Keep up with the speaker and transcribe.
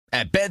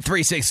At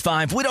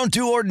Bet365, we don't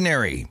do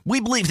ordinary. We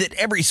believe that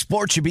every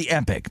sport should be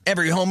epic.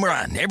 Every home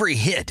run, every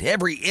hit,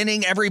 every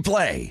inning, every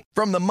play.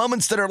 From the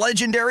moments that are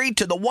legendary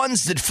to the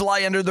ones that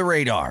fly under the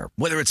radar.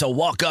 Whether it's a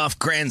walk-off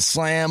grand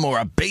slam or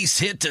a base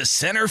hit to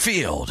center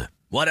field.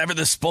 Whatever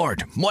the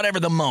sport, whatever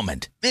the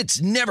moment.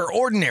 It's never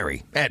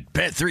ordinary at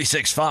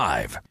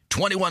Bet365.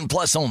 21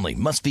 plus only.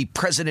 Must be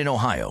present in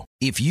Ohio.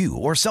 If you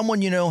or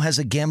someone you know has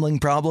a gambling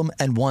problem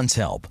and wants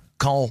help,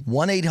 call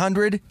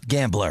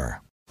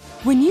 1-800-GAMBLER.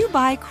 When you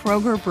buy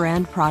Kroger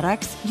brand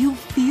products, you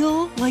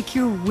feel like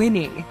you're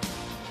winning.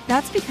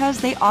 That's because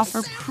they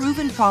offer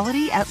proven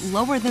quality at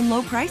lower than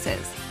low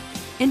prices.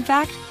 In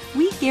fact,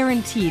 we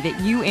guarantee that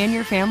you and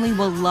your family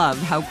will love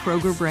how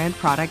Kroger brand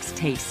products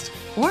taste,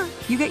 or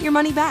you get your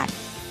money back.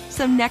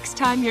 So next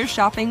time you're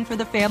shopping for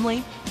the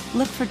family,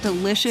 look for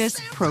delicious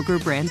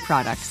Kroger brand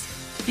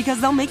products, because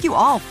they'll make you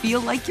all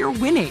feel like you're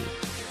winning.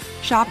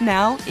 Shop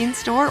now,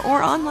 in-store,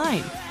 or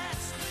online.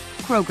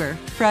 Kroger,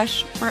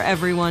 fresh for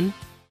everyone.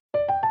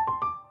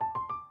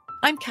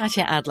 I'm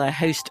Katya Adler,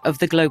 host of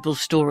The Global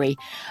Story.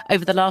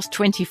 Over the last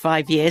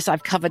 25 years,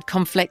 I've covered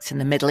conflicts in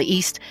the Middle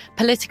East,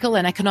 political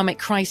and economic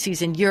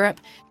crises in Europe,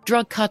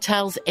 drug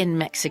cartels in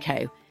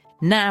Mexico.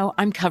 Now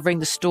I'm covering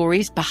the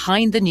stories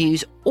behind the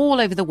news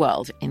all over the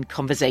world in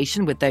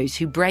conversation with those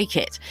who break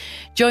it.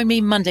 Join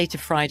me Monday to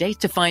Friday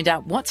to find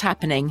out what's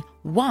happening,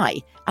 why,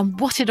 and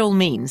what it all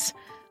means.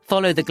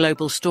 Follow The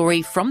Global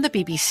Story from the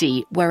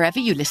BBC wherever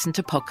you listen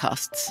to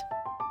podcasts.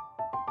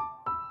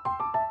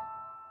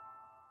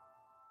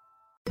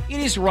 It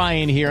is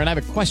Ryan here, and I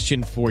have a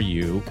question for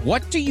you.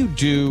 What do you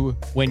do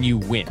when you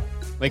win?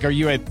 Like, are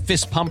you a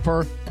fist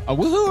pumper, a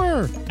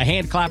woohooer, a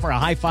hand clapper, a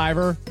high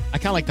fiver? I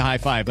kind of like the high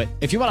five, but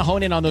if you want to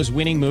hone in on those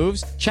winning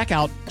moves, check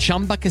out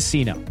Chumba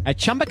Casino. At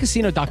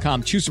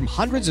ChumbaCasino.com, choose from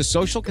hundreds of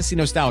social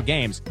casino-style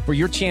games for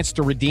your chance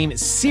to redeem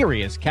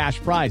serious cash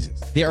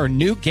prizes. There are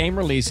new game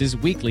releases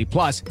weekly,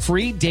 plus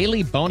free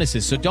daily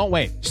bonuses, so don't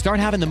wait. Start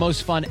having the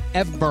most fun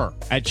ever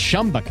at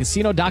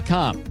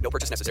ChumbaCasino.com. No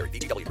purchase necessary.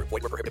 VGW. Void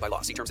where prohibited by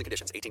law. See terms and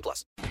conditions. 18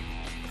 plus.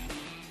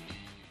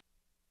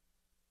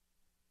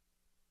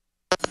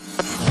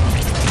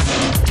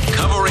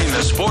 Covering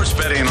the sports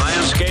betting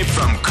landscape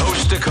from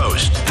coast to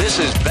coast. This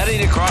is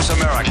Betting Across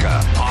America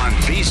on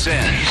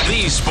VSiN,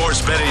 the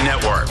Sports Betting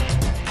Network.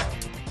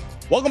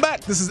 Welcome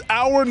back. This is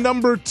hour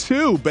number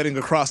 2, Betting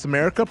Across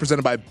America,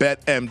 presented by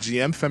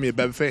BetMGM. Femi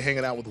Abebefe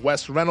hanging out with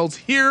Wes Reynolds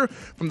here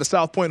from the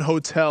South Point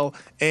Hotel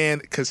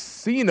and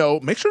Casino.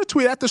 Make sure to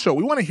tweet at the show.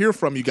 We want to hear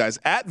from you guys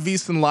at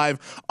VSiN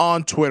Live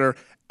on Twitter.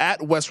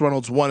 At Wes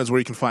Reynolds 1 is where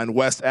you can find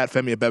Wes. At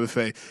Femi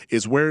Abebefe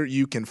is where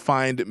you can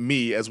find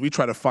me as we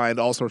try to find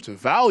all sorts of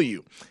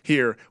value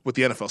here with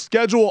the NFL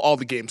schedule, all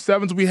the Game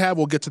 7s we have.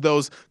 We'll get to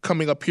those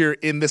coming up here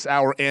in this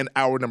hour and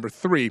hour number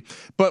 3.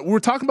 But we were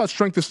talking about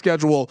strength of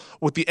schedule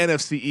with the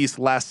NFC East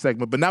last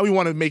segment, but now we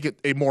want to make it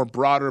a more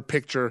broader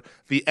picture,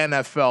 the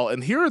NFL.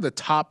 And here are the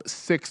top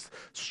 6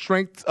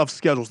 strength of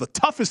schedules, the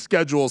toughest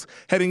schedules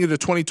heading into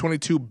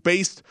 2022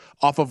 based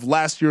off of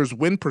last year's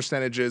win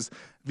percentages.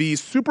 The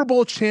Super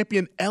Bowl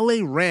champion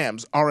LA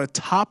Rams are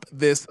atop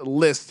this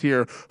list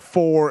here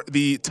for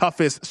the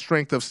toughest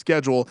strength of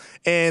schedule.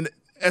 And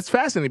it's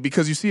fascinating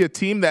because you see a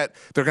team that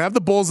they're going to have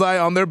the bullseye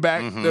on their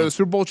back. Mm-hmm. They're the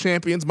Super Bowl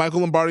champions. Michael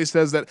Lombardi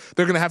says that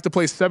they're going to have to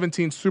play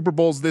 17 Super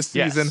Bowls this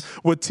season,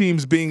 with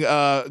teams being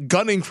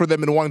gunning for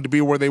them and wanting to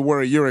be where they were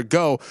a year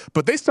ago.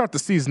 But they start the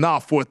season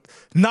off with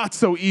not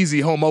so easy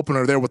home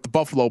opener there with the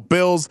Buffalo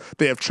Bills.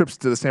 They have trips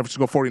to the San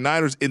Francisco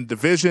 49ers in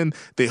division.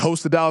 They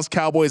host the Dallas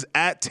Cowboys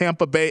at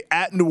Tampa Bay,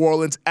 at New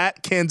Orleans,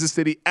 at Kansas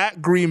City,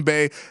 at Green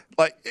Bay.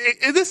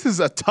 This is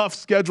a tough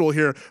schedule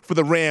here for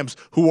the Rams,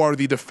 who are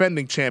the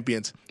defending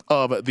champions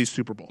of these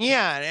Super Bowls.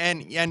 Yeah,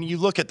 and you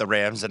look at the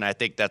Rams, and I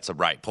think that's the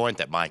right point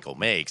that Michael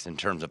makes in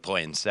terms of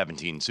playing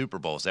 17 Super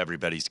Bowls.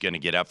 Everybody's going to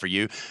get up for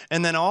you.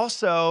 And then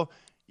also,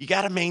 you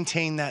got to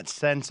maintain that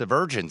sense of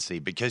urgency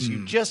because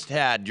you just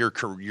had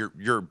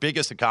your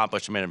biggest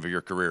accomplishment of your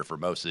career for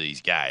most of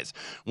these guys,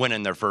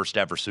 winning their first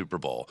ever Super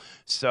Bowl.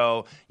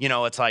 So,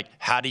 it's like,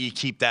 how do you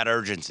keep that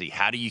urgency?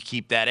 How do you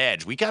keep that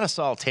edge? We kind of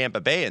saw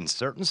Tampa Bay in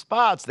certain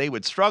spots. They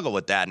would struggle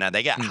with that. Now,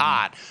 they got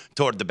hot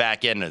toward the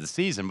back end of the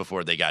season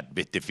before they got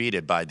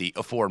defeated by the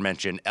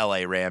aforementioned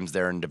LA Rams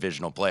there in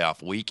divisional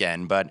playoff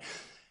weekend. But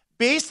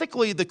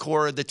basically, the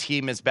core of the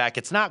team is back.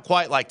 It's not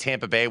quite like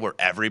Tampa Bay where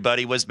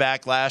everybody was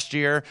back last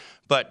year,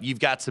 but you've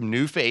got some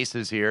new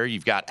faces here.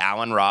 You've got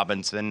Allen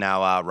Robinson,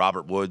 now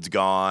Robert Woods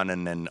gone,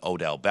 and then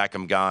Odell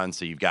Beckham gone.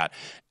 So you've got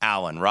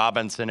Allen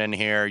Robinson in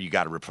here. You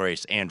got to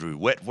replace Andrew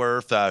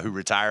Whitworth, who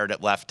retired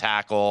at left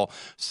tackle.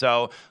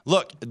 So,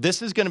 look,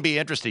 this is going to be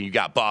interesting. You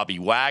got Bobby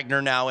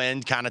Wagner now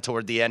in kind of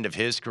toward the end of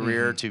his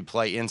career to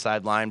play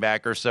inside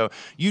linebacker. So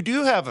you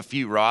do have a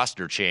few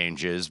roster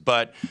changes,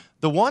 but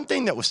the one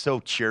thing that was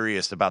so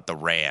curious about the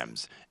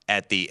Rams,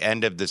 at the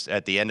end of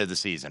the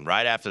season,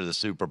 right after the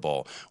Super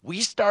Bowl,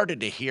 we started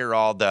to hear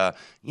all the,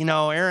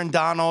 Aaron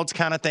Donald's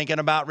kind of thinking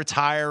about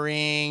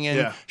retiring,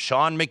 and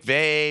Sean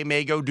McVay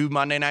may go do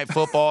Monday Night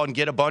Football and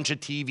get a bunch of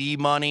TV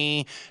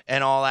money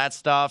and all that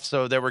stuff.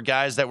 So there were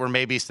guys that were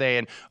maybe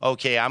saying,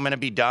 okay, I'm going to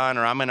be done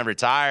or I'm going to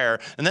retire.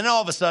 And then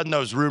all of a sudden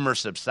those rumors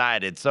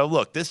subsided. So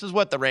look, this is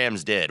what the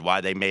Rams did,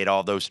 why they made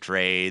all those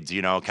trades,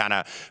 kind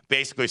of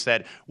basically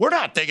said, we're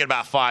not thinking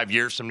about 5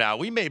 years from now.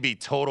 We may be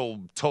total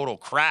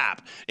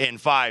crap in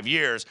 5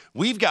 years.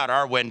 We've got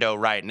our window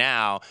right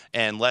now,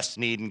 and Les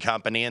Snead and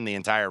company and the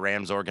entire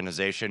Rams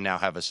organization now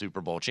have a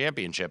Super Bowl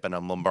championship and a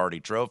Lombardi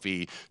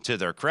trophy to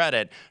their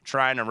credit,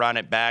 trying to run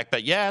it back.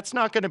 But yeah, it's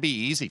not going to be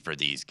easy for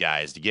these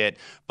guys to get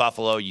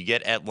Buffalo. You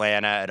get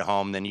Atlanta at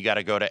home, then you got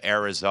to go to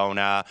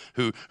Arizona,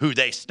 who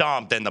they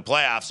stomped in the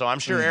playoffs. So I'm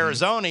sure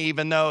Arizona,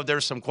 even though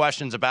there's some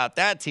questions about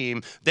that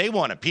team, they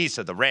want a piece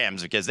of the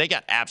Rams because they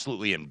got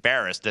absolutely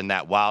embarrassed in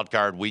that wild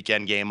card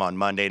weekend game on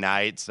Monday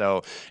night.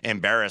 So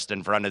embarrassed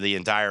in front of the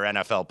entire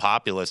NFL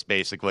populace,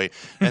 basically.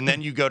 And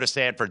then you go to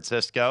San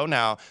Francisco.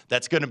 Now,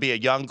 that's going to be a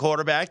young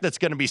quarterback that's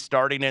going to be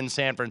starting in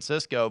San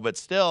Francisco, but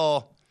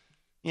still,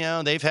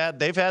 they've had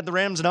the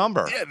Rams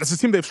number. Yeah, that's a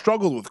team they've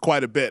struggled with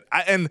quite a bit.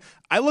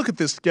 I look at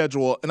this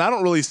schedule, and I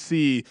don't really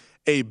see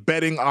a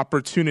betting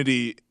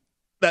opportunity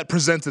that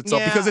presents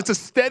itself because it's a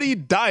steady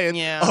diet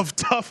of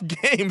tough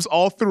games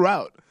all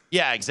throughout.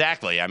 Yeah,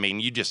 exactly. I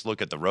mean, you just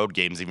look at the road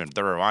games, even if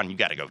they're on, you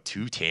got to go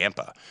to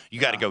Tampa. You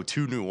got to go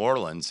to New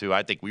Orleans, who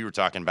I think we were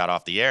talking about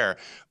off the air.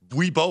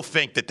 We both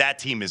think that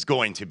team is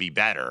going to be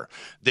better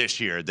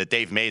this year, that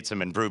they've made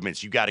some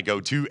improvements. You got to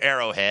go to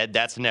Arrowhead.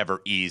 That's never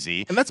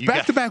easy. And that's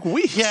back-to-back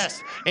weeks.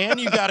 Yes.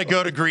 And you got to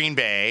go to Green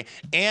Bay.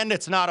 And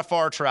it's not a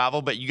far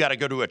travel, but you got to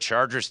go to a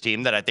Chargers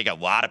team that I think a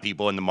lot of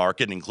people in the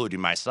market,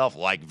 including myself,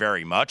 like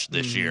very much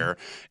this year.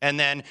 And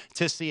then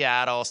to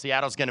Seattle.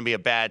 Seattle's going to be a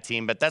bad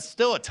team, but that's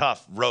still a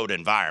tough road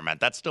environment.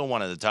 That's still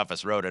one of the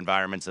toughest road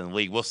environments in the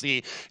league. We'll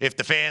see if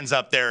the fans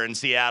up there in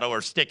Seattle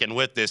are sticking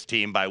with this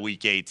team by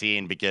week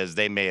 18 because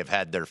they may have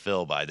had their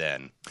fill by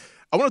then.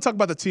 I want to talk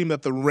about the team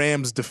that the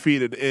Rams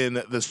defeated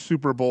in the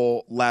Super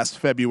Bowl last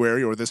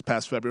February, or this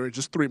past February,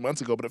 just 3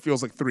 months ago, but it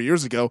feels like 3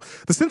 years ago.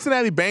 The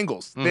Cincinnati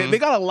Bengals. They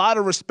got a lot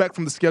of respect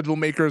from the schedule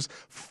makers.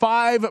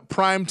 5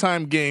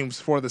 primetime games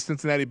for the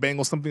Cincinnati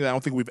Bengals, something that I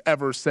don't think we've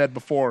ever said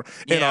before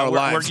in our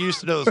lives. We're used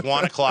to those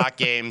 1 o'clock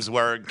games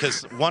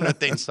because one of the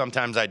things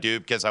sometimes I do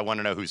because I want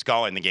to know who's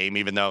calling the game,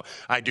 even though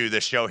I do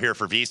this show here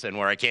for VSiN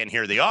where I can't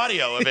hear the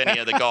audio of any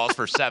of the calls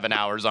for 7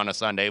 hours on a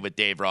Sunday with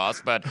Dave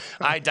Ross. But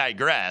I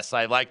digress.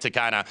 I like to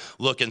kind of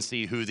look and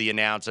see who the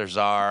announcers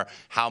are,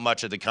 how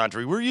much of the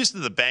country. We're used to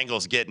the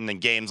Bengals getting in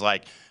games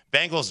like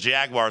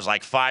Bengals-Jaguars,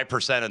 like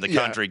 5% of the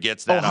country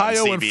gets that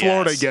Ohio on CBS. And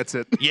Florida gets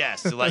it.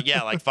 Yes, like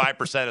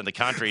 5% of the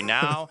country.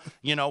 Now,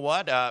 you know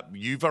what?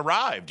 You've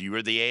arrived. You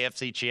are the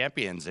AFC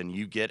champions, and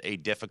you get a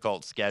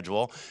difficult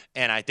schedule.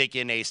 And I think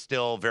in a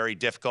still very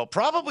difficult,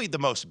 probably the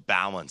most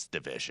balanced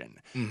division,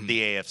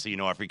 the AFC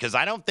North, because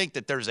I don't think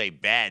that there's a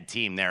bad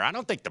team there. I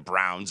don't think the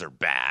Browns are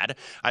bad.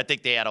 I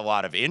think they had a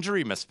lot of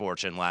injury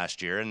misfortune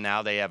last year, and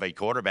now they have a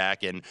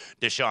quarterback in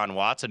Deshaun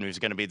Watson who's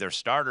going to be their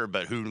starter,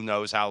 but who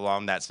knows how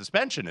long that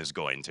suspension is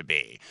going to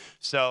be.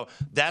 So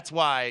that's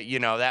why,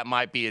 that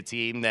might be a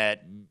team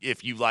that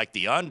if you like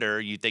the under,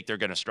 you think they're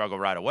going to struggle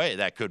right away.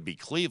 That could be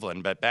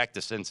Cleveland. But back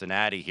to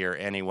Cincinnati here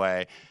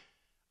anyway,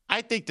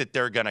 I think that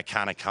they're going to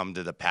kind of come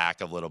to the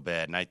pack a little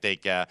bit. And I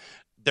think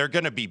they're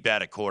going to be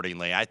bet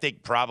accordingly. I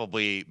think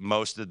probably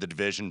most of the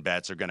division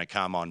bets are going to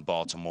come on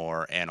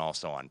Baltimore and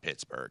also on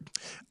Pittsburgh.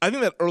 I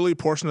think that early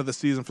portion of the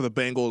season for the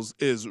Bengals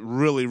is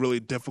really,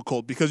 really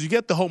difficult because you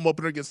get the home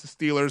opener against the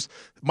Steelers.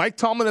 Mike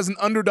Tomlin as an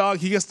underdog,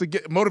 he gets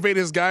to motivate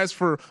his guys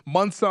for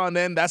months on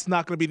end. That's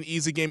not going to be an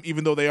easy game,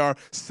 even though they are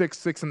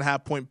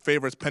 6.5 point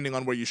favorites, depending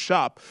on where you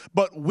shop.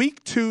 But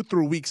week 2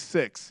 through week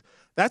 6,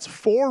 that's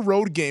 4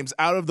 road games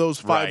out of those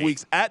 5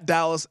 weeks at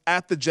Dallas,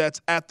 at the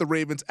Jets, at the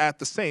Ravens, at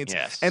the Saints.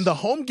 Yes. And the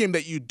home game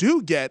that you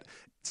do get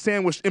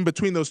sandwiched in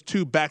between those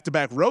 2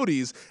 back-to-back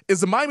roadies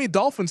is the Miami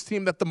Dolphins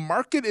team that the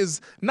market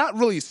is not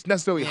really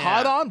necessarily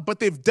hot on, but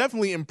they've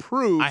definitely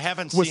improved. I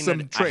haven't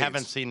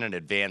seen an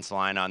advanced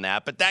line on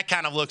that, but that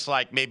kind of looks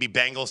like maybe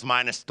Bengals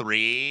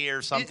 -3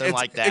 or something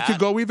like that. It could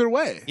go either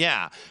way.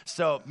 Yeah.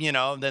 So,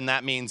 then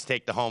that means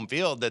take the home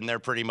field. Then they're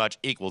pretty much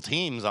equal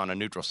teams on a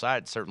neutral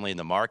side. Certainly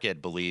the market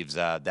believes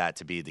that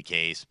to be the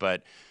case.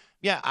 But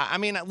yeah, I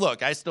mean,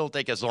 look, I still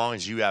think as long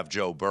as you have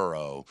Joe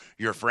Burrow,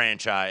 your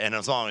franchise, and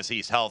as long as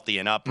he's healthy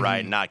and upright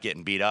and not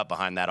getting beat up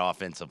behind that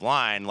offensive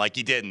line like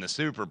he did in the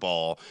Super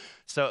Bowl.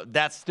 So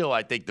that's still,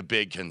 I think, the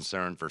big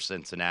concern for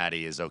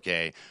Cincinnati is,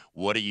 okay,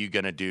 what are you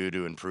going to do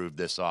to improve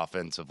this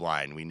offensive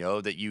line? We know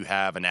that you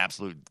have an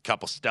absolute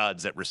couple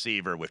studs at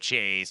receiver with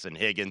Chase and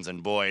Higgins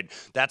and Boyd.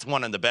 That's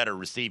one of the better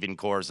receiving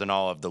cores in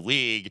all of the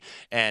league.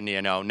 And,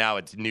 now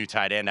it's new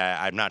tight end.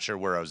 I'm not sure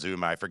where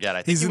Ozuma. I forget.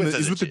 I think he's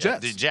with the Jets.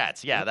 The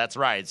Jets. Yeah, that's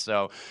right.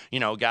 So,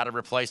 got to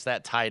replace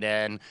that tight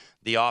end.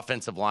 The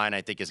offensive line,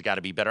 I think, has got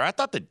to be better. I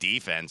thought the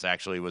defense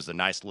actually was a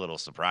nice little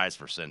surprise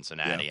for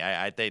Cincinnati.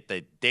 Yeah. I think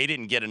they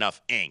didn't get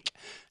enough ink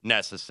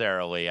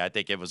necessarily. I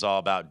think it was all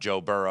about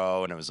Joe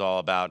Burrow and it was all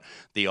about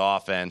the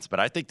offense, but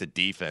I think the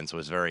defense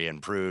was very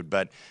improved.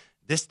 But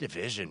this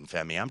division,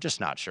 Femi, I'm just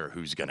not sure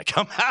who's going to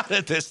come out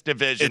of this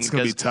division. It's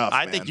going to be tough,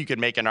 I think you could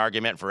make an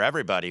argument for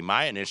everybody.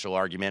 My initial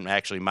argument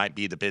actually might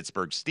be the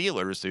Pittsburgh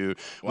Steelers, who,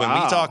 when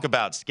we talk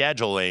about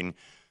scheduling,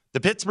 the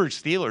Pittsburgh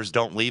Steelers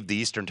don't leave the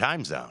Eastern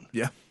time zone.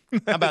 Yeah.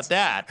 How about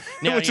that?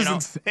 Now, Which is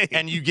insane.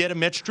 And you get a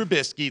Mitch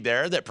Trubisky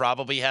there that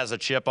probably has a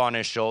chip on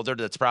his shoulder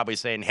that's probably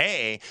saying,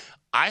 hey,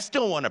 I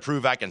still want to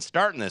prove I can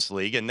start in this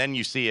league. And then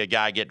you see a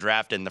guy get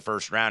drafted in the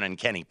first round and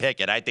Kenny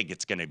Pickett. I think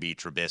it's going to be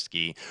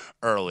Trubisky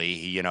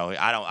early.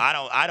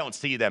 I don't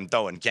see them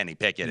throwing Kenny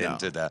Pickett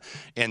into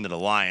the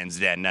Lions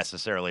den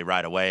necessarily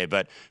right away.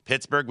 But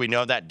Pittsburgh, we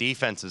know that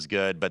defense is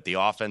good, but the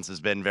offense has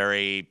been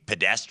very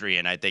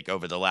pedestrian, I think,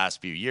 over the last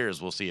few years.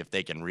 We'll see if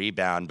they can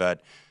rebound.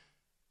 But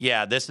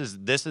yeah, this is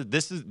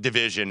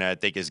division, I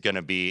think, is going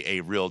to be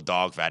a real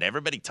dogfight.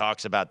 Everybody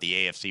talks about the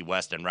AFC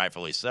West, and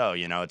rightfully so.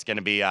 It's going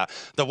to be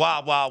the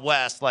Wild Wild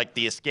West, like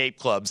the Escape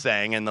Club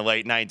sang in the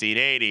late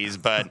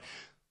 1980s. But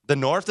the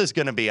North is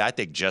going to be, I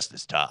think, just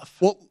as tough.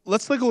 Well,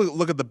 let's take a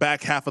look at the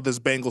back half of this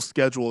Bengals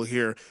schedule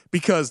here,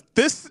 because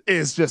this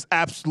is just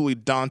absolutely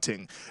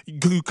daunting.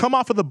 You come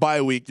off of the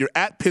bye week, you're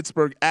at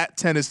Pittsburgh, at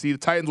Tennessee. The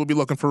Titans will be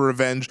looking for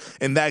revenge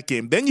in that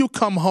game. Then you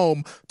come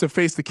home to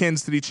face the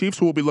Kansas City Chiefs,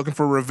 who will be looking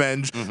for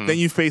revenge. Mm-hmm. Then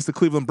you face the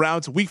Cleveland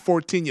Browns. Week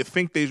 14, you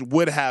think they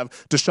would have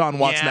Deshaun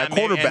Watson at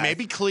quarterback. And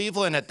maybe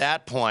Cleveland at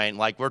that point,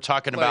 like we're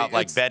talking about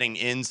like betting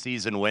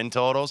in-season win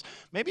totals,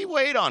 maybe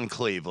wait on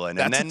Cleveland.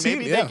 And then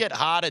maybe they get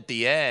hot at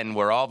the end,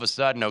 where all of a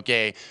sudden,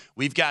 okay,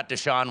 we've got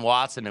Deshaun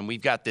Watson and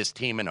we've got this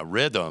team in a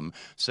rhythm.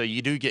 So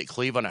you do get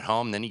Cleveland at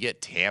home, then you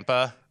get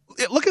Tampa.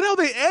 Look at how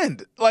they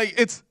end. Like,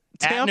 it's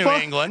Tampa,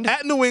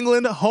 at New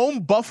England, home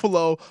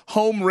Buffalo,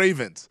 home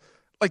Ravens.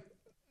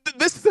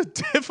 This is a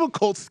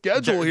difficult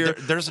schedule here.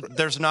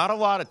 There's not a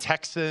lot of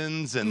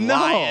Texans and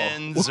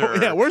Lions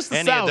or where's the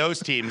any South? Of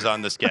those teams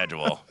on the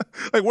schedule.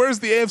 Where's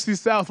the AFC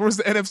South? Where's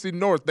the NFC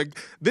North?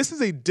 This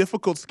is a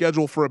difficult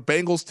schedule for a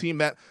Bengals team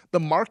that the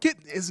market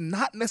is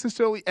not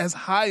necessarily as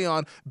high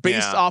on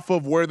based off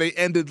of where they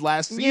ended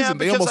last season. Yeah,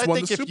 they almost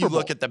won the Super Bowl. If you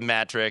look at the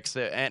metrics,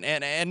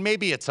 and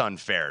maybe it's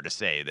unfair to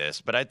say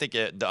this, but I think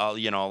a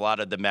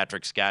lot of the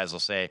metrics guys will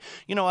say,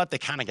 you know what, they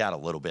kind of got a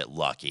little bit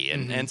lucky,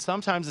 and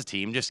sometimes the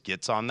team just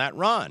gets on that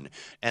run,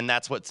 and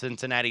that's what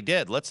Cincinnati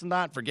did. Let's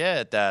not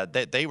forget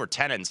that they were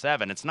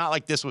 10-7. It's not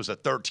like this was a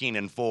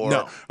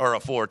 13-4 or a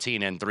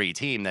 14-3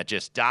 team that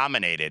just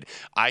dominated.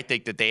 I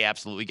think that they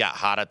absolutely got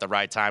hot at the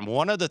right time.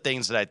 One of the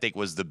things that I think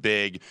was the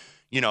big,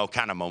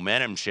 kind of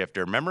momentum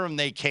shifter. Remember when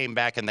they came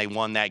back and they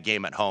won that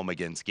game at home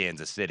against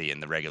Kansas City in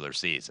the regular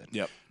season?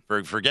 Yep.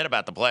 Forget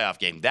about the playoff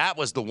game. That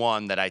was the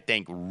one that I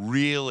think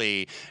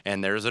really,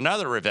 and there's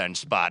another revenge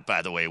spot,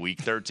 by the way,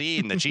 week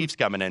 13, the Chiefs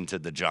coming into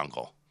the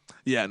jungle.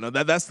 Yeah, no,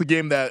 that's the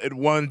game that it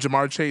won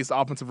Jamar Chase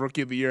Offensive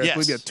Rookie of the Year. I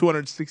believe he had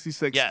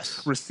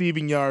 266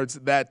 receiving yards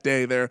that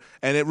day there,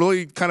 and it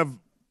really kind of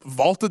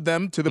vaulted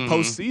them to the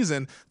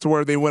postseason, to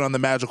where they went on the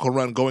magical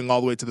run, going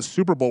all the way to the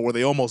Super Bowl, where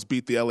they almost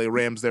beat the LA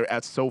Rams there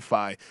at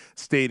SoFi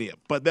Stadium.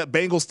 But that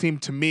Bengals team,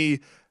 to me,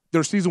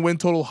 their season win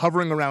total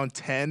hovering around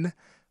 10.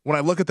 When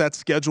I look at that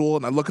schedule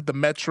and I look at the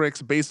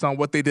metrics based on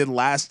what they did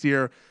last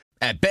year,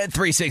 at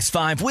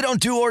Bet365, we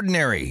don't do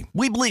ordinary.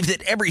 We believe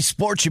that every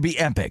sport should be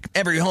epic.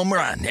 Every home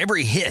run,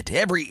 every hit,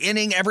 every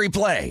inning, every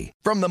play.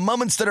 From the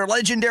moments that are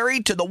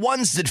legendary to the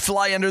ones that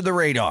fly under the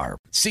radar.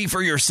 See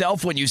for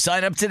yourself when you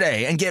sign up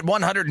today and get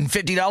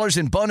 $150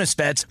 in bonus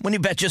bets when you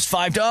bet just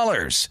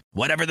 $5.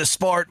 Whatever the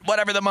sport,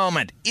 whatever the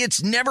moment,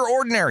 it's never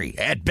ordinary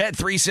at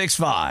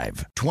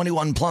Bet365.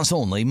 21 plus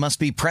only. Must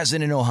be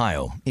present in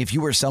Ohio. If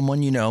you or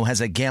someone you know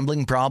has a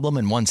gambling problem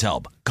and wants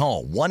help,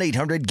 call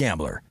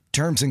 1-800-GAMBLER.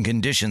 Terms and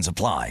conditions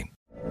apply.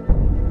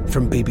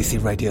 From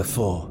BBC Radio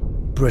 4,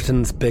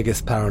 Britain's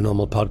biggest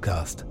paranormal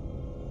podcast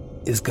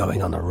is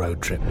going on a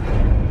road trip.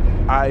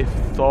 I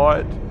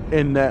thought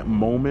in that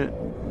moment,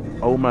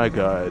 oh my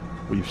God,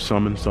 we've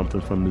summoned something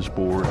from this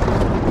board.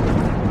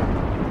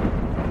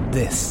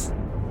 This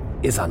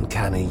is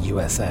Uncanny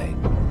USA.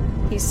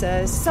 He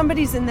says,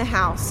 somebody's in the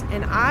house,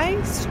 and I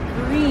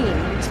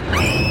screamed.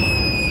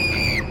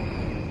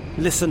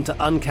 Listen to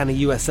Uncanny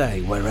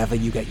USA wherever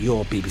you get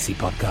your BBC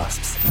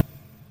podcasts,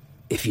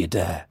 if you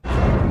dare.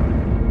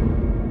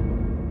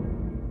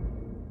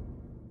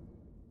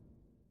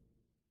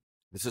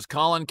 This is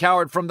Colin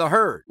Cowherd from The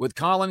Herd with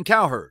Colin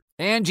Cowherd.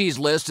 Angie's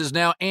List is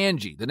now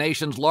Angie, the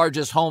nation's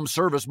largest home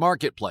service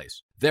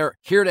marketplace. They're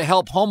here to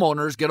help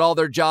homeowners get all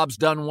their jobs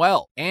done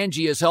well.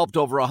 Angie has helped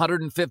over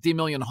 150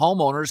 million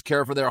homeowners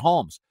care for their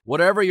homes.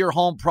 Whatever your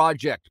home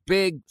project,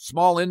 big,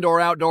 small, indoor,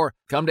 outdoor,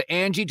 come to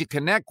Angie to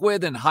connect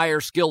with and hire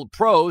skilled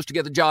pros to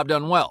get the job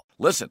done well.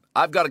 Listen,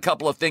 I've got a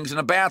couple of things in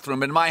a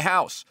bathroom in my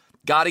house.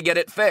 Got to get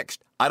it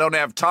fixed. I don't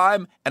have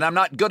time, and I'm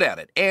not good at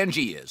it.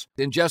 Angie is.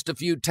 In just a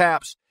few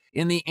taps,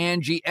 in the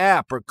Angie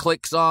app or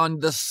clicks on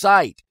the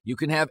site. You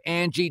can have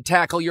Angie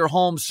tackle your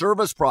home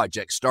service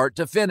project start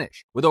to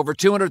finish. With over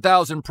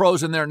 200,000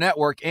 pros in their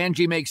network,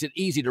 Angie makes it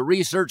easy to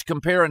research,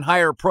 compare, and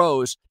hire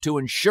pros to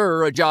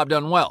ensure a job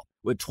done well.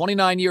 With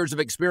 29 years of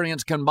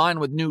experience combined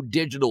with new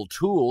digital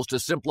tools to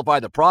simplify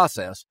the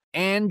process,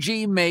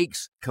 Angie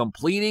makes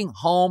completing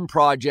home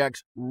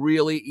projects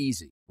really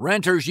easy.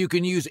 Renters, you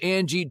can use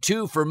Angie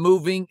too for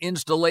moving,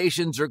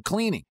 installations, or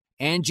cleaning.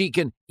 Angie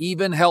can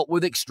even help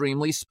with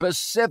extremely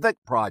specific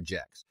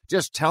projects.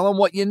 Just tell them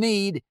what you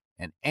need,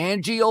 and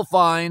Angie will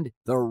find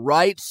the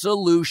right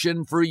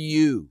solution for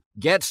you.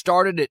 Get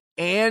started at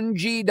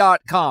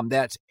Angie.com.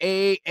 That's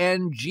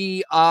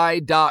ANGI.com.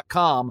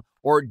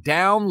 Or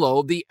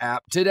download the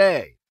app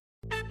today.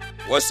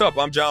 What's up?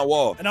 I'm John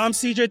Wall. And I'm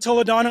CJ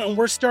Toledano, and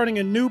we're starting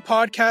a new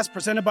podcast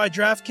presented by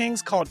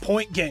DraftKings called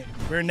Point Game.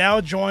 We're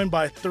now joined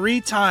by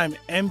three-time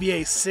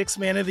NBA Sixth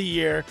Man of the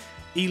Year,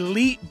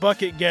 elite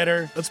bucket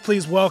getter. Let's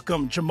please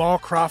welcome Jamal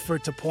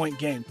Crawford to Point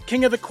Game.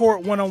 King of the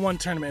Court one-on-one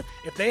tournament.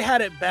 If they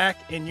had it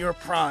back in your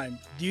prime,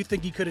 do you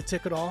think you could have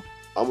took it all?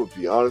 I'm going to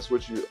be honest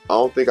with you. I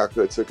don't think I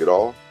could have took it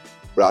all,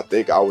 but I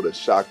think I would have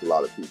shocked a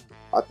lot of people.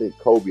 I think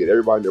Kobe and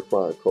everybody in their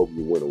prime, Kobe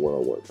would win a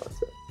one-on-one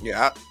contest.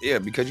 Yeah,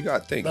 because you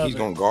got to think he's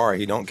going to guard.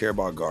 He don't care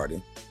about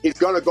guarding. He's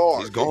going to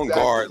guard. He's going to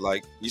guard.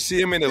 Like, you see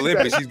him in the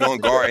Olympics, he's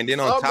going to guard. And then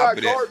on top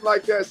of that. I'm not guarding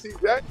like that,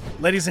 CJ.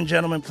 Ladies and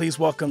gentlemen, please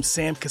welcome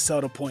Sam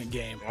Cassell to Point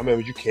Game. I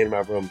remember you came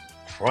out from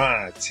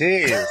prime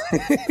 10.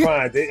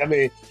 I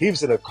mean, he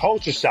was in a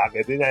culture shock.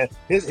 And then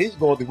he's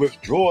going through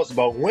withdrawals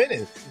about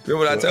winning.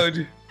 Remember what I told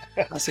you?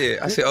 I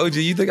said, OG,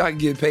 you think I can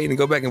get paid and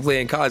go back and play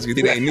in college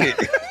because it ain't it?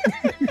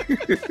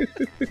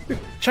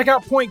 Check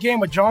out Point Game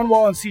with John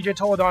Wall and CJ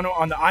Toledano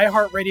on the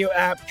iHeartRadio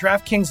app,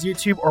 DraftKings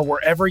YouTube, or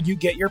wherever you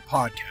get your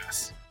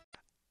podcasts.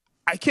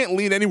 I can't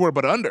lean anywhere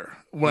but under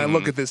when I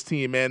look at this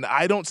team, and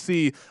I don't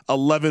see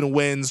 11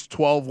 wins,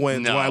 12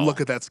 wins when I look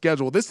at that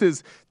schedule. This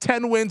is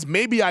 10 wins.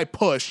 Maybe I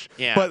push,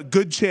 but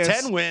good chance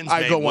 10 wins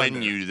I go win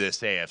under. you this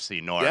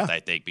AFC North,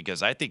 I think,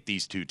 because I think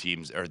these two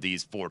teams or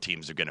these four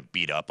teams are going to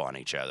beat up on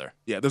each other.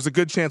 Yeah, there's a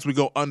good chance we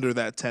go under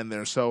that 10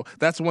 there. So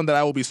that's one that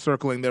I will be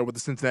circling there with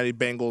the Cincinnati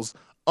Bengals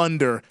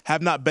under.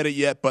 Have not bet it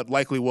yet, but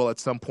likely will at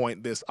some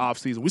point this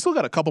offseason. We still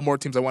got a couple more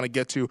teams I want to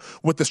get to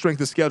with the strength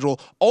of schedule.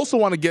 Also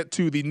want to get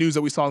to the news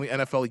that we saw in the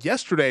NFL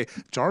yesterday.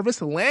 Jarvis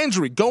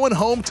Landry going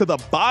home to the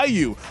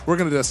Bayou. We're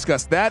going to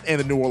discuss that and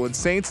the New Orleans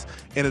Saints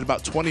in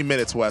about 20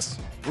 minutes, Wes.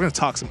 We're going to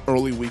talk some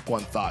early Week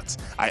 1 thoughts.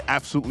 I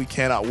absolutely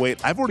cannot wait.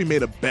 I've already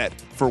made a bet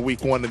for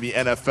Week 1 in the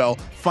NFL.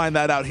 Find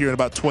that out here in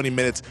about 20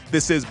 minutes.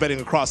 This is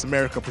Betting Across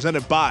America,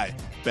 presented by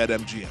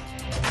BetMGM.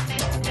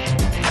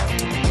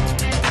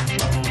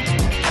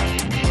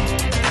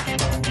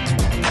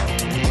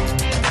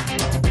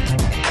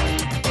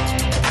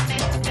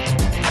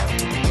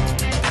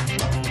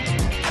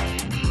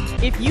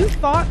 If you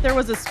thought there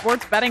was a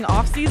sports betting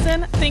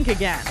offseason, think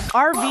again.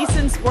 Our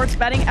VSiN sports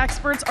betting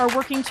experts are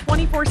working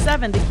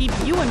 24/7 to keep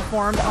you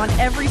informed on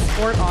every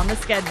sport on the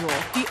schedule.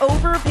 The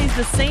over pays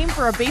the same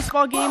for a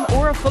baseball game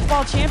or a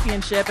football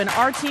championship, and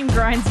our team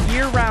grinds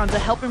year-round to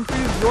help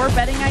improve your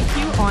betting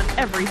IQ on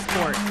every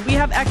sport. We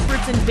have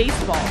experts in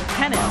baseball,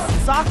 tennis,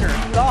 soccer,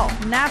 golf,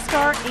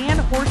 NASCAR, and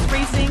horse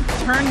racing.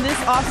 Turn this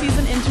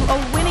offseason into a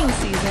winning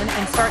season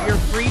and start your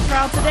free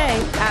trial today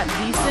at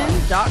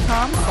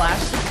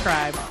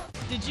vsin.com/subscribe.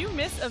 Did you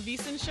miss a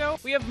VSiN show?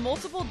 We have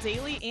multiple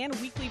daily and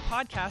weekly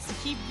podcasts to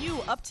keep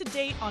you up to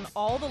date on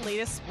all the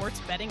latest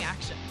sports betting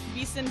action.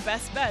 VSiN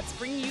Best Bets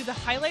bring you the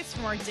highlights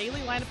from our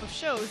daily lineup of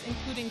shows,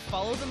 including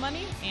Follow the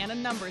Money and A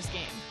Numbers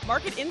Game.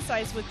 Market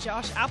Insights with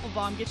Josh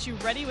Applebaum gets you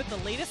ready with the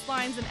latest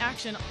lines in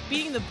action.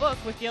 Beating the Book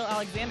with Gail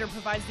Alexander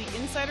provides the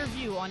insider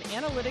view on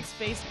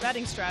analytics-based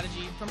betting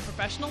strategy from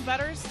professional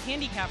bettors,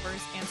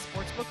 handicappers, and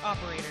sportsbook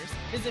operators.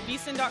 Visit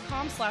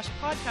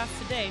vsin.com/podcast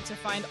today to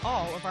find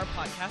all of our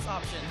podcast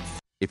options.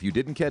 If you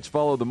didn't catch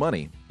Follow the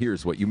Money,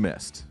 here's what you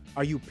missed.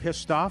 Are you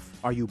pissed off?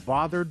 Are you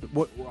bothered?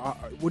 What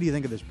do you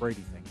think of this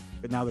Brady thing?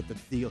 But now that the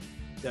deal,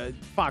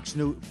 Fox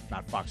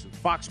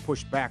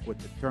pushed back with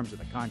the terms of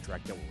the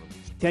contract that were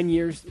released. 10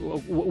 years.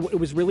 It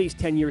was released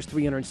 10 years,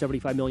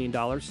 $375 million.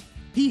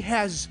 He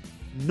has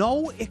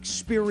no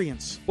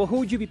experience. Well, who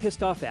would you be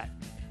pissed off at?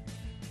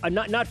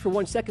 Not for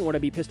 1 second would I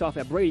be pissed off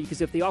at Brady, because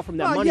if they offer him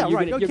that money, you're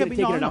going to take it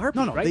in a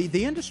heartbeat, right?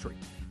 The industry.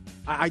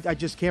 I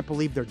just can't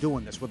believe they're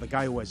doing this with a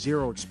guy who has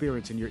zero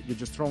experience, and you're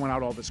just throwing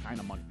out all this kind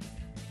of money.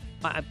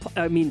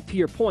 I mean, to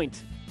your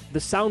point,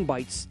 the sound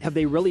bites, have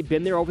they really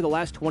been there over the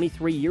last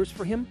 23 years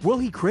for him? Will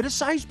he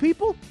criticize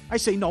people? I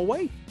say no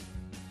way.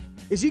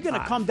 Is he going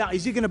to come down?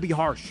 Is he going to be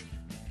harsh?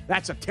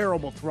 That's a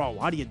terrible throw.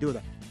 How do you do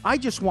that? I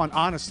just want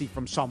honesty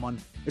from someone,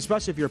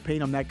 especially if you're paying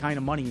them that kind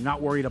of money. You're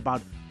not worried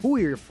about who are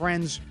your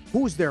friends,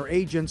 who's their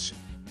agents,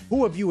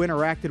 who have you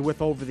interacted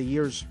with over the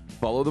years.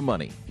 Follow the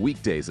Money,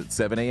 weekdays at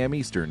 7 a.m.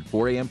 Eastern,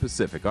 4 a.m.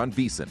 Pacific on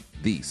VSiN,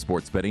 the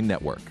sports betting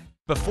network.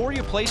 Before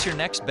you place your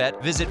next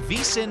bet, visit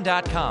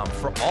vsin.com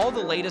for all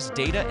the latest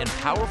data and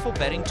powerful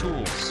betting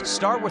tools.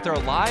 Start with our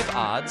live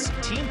odds,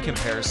 team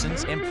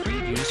comparisons, and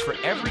previews for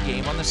every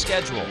game on the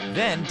schedule.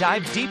 Then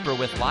dive deeper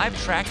with live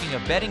tracking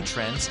of betting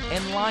trends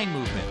and line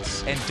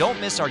movements. And don't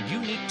miss our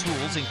unique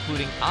tools,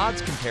 including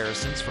odds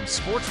comparisons from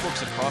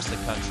sportsbooks across the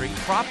country,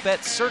 prop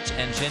bet search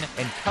engine,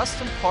 and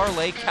custom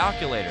parlay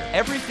calculator.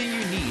 Everything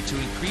you need to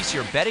increase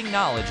your betting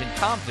knowledge and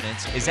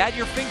confidence is at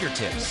your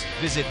fingertips.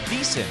 Visit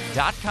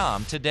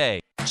vsin.com today.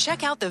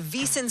 Check out the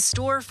VSiN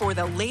store for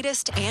the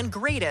latest and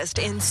greatest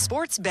in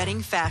sports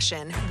betting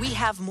fashion. We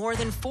have more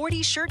than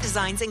 40 shirt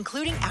designs,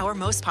 including our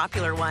most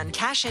popular one.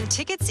 Cash and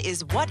tickets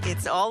is what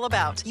it's all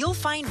about. You'll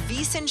find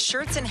VSiN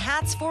shirts and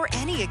hats for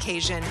any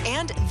occasion,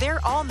 and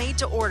they're all made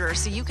to order,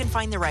 so you can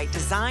find the right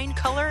design,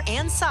 color,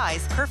 and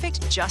size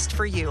perfect just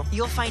for you.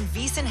 You'll find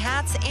VSiN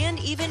hats and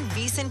even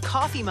VSiN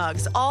coffee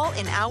mugs, all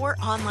in our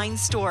online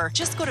store.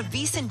 Just go to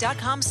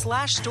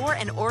vsin.com/store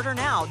and order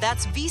now.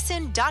 That's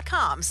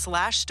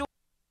vsin.com/store.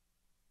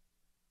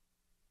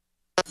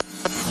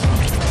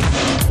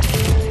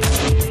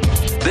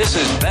 This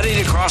is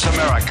Betting Across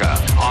America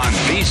on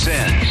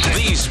VSiN,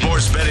 the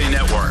Sports Betting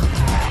Network.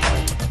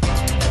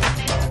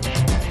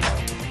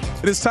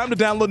 It is time to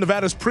download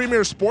Nevada's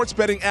premier sports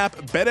betting app,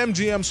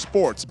 BetMGM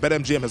Sports.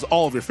 BetMGM has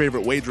all of your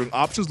favorite wagering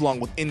options, along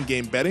with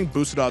in-game betting,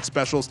 boosted odds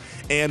specials,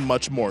 and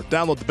much more.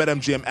 Download the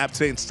BetMGM app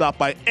today and stop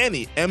by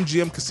any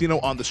MGM casino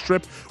on the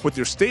Strip with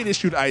your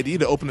state-issued ID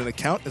to open an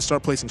account and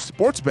start placing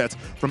sports bets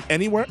from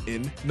anywhere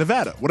in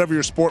Nevada. Whatever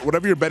your sport,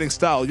 whatever your betting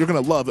style, you're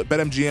going to love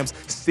BetMGM's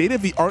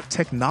state-of-the-art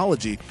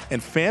technology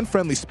and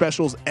fan-friendly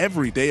specials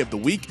every day of the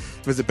week.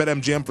 Visit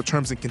BetMGM for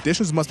terms and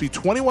conditions. Must be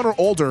 21 or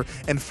older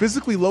and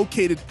physically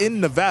located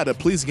in Nevada.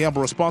 Please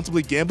gamble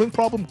responsibly. Gambling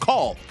problem?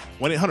 Call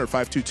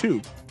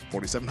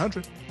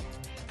 1-800-522-4700.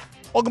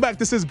 Welcome back.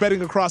 This is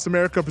Betting Across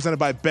America, presented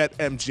by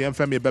BetMGM.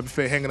 Femi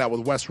Abebefe hanging out with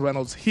Wes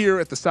Reynolds here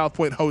at the South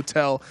Point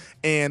Hotel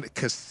and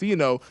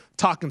Casino,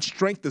 talking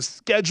strength of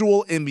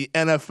schedule in the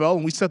NFL.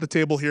 And we set the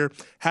table here,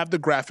 have the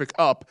graphic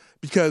up,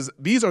 because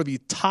these are the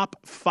top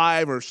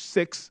 5 or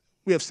 6.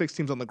 We have 6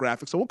 teams on the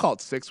graphic, so we'll call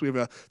it 6. We have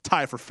a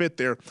tie for 5th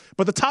there.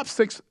 But the top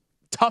 6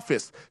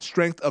 toughest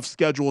strength of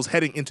schedules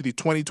heading into the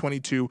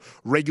 2022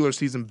 regular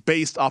season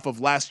based off of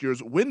last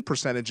year's win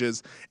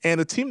percentages. And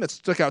a team that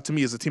stuck out to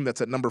me is a team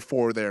that's at number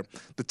 4 there,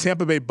 the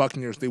Tampa Bay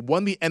Buccaneers. They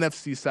won the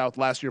NFC South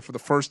last year for the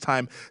first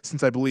time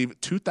since, I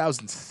believe,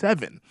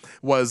 2007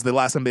 was the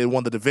last time they had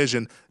won the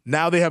division.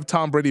 Now they have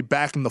Tom Brady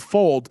back in the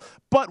fold.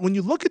 But when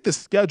you look at the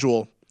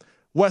schedule,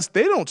 Wes,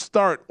 they don't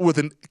start with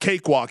a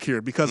cakewalk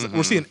here, because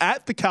we're seeing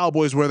at the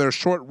Cowboys, where they're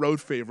short road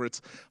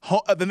favorites.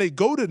 Then they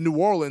go to New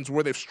Orleans,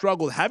 where they've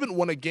struggled, haven't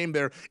won a game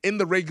there in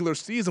the regular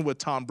season with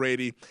Tom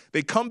Brady.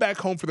 They come back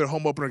home for their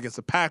home opener against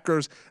the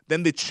Packers.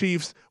 Then the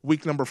Chiefs,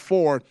 week number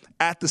 4,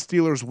 at the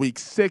Steelers, week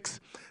 6.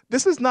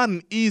 This is not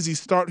an easy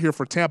start here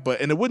for Tampa,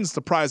 and it wouldn't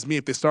surprise me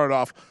if they started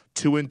off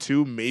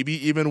 2-2, maybe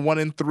even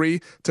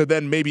 1-3, to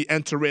then maybe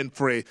enter in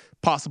for a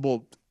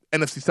possible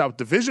NFC South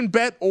division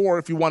bet, or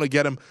if you want to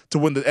get them to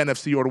win the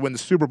NFC or to win the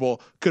Super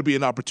Bowl, could be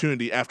an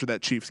opportunity after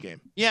that Chiefs game.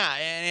 Yeah,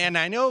 and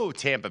I know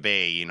Tampa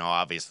Bay,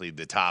 obviously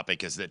the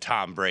topic is that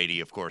Tom Brady,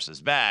 of course,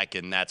 is back,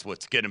 and that's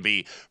what's going to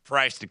be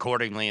priced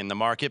accordingly in the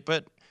market.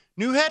 But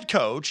new head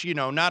coach,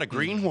 not a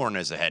greenhorn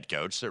as a head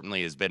coach,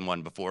 certainly has been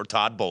one before.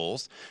 Todd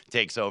Bowles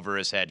takes over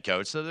as head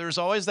coach. So there's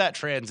always that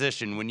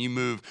transition when you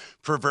move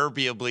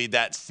proverbially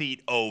that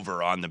seat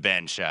over on the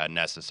bench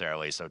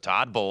necessarily. So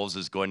Todd Bowles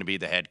is going to be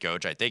the head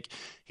coach. I think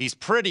he's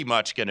pretty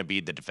much going to be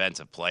the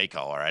defensive play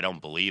caller. I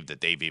don't believe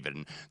that they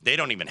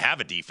don't even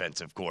have a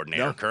defensive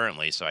coordinator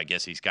currently. So I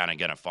guess he's kind of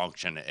going to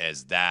function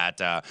as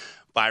that.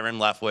 Byron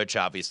Leftwich,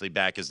 obviously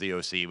back as the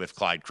OC with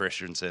Clyde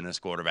Christensen as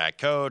quarterback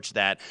coach.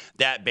 That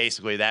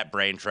basically that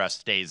brain trust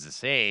stays the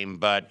same,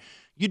 but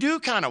you do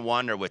kind of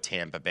wonder with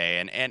Tampa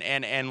Bay.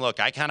 And look,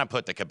 I kind of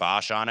put the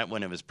kibosh on it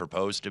when it was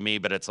proposed to me,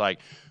 but it's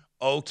like,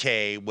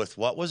 okay, with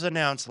what was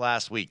announced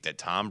last week that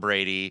Tom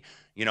Brady,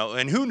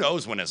 and who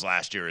knows when his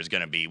last year is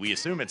going to be. We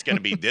assume it's going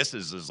to be this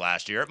is his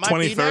last year. It might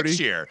be next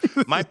year.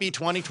 It might be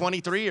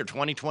 2023 or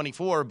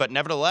 2024. But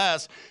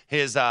nevertheless,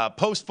 his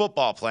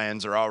post-football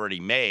plans are already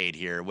made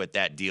here with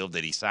that deal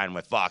that he signed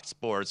with Fox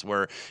Sports,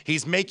 where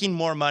he's making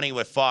more money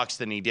with Fox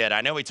than he did.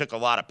 I know he took a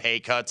lot of pay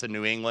cuts in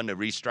New England to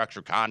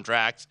restructure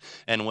contracts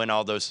and win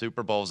all those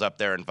Super Bowls up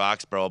there in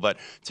Foxborough. But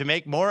to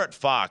make more at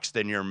Fox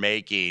than you're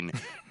making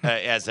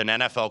as an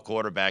NFL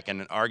quarterback,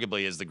 and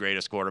arguably as the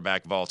greatest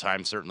quarterback of all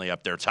time, certainly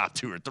up there top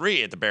 2 or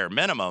 3 at the bare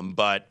minimum.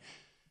 But,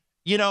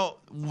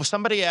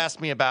 somebody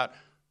asked me about,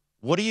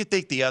 what do you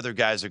think the other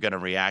guys are going to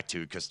react to?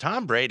 Because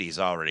Tom Brady's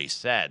already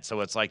said. So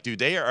it's like,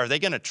 are they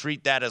going to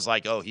treat that as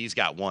like, oh, he's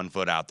got one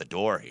foot out the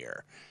door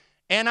here?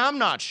 And I'm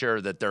not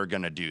sure that they're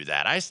going to do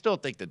that. I still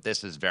think that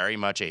this is very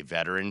much a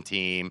veteran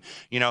team.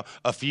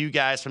 A few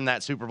guys from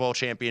that Super Bowl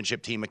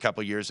championship team a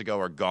couple years ago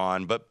are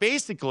gone. But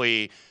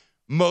basically,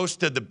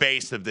 most of the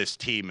base of this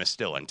team is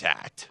still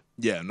intact.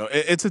 Yeah, no,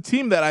 it's a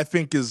team that I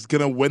think is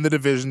going to win the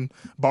division,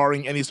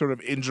 barring any sort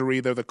of injury.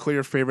 They're the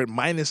clear favorite,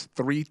 minus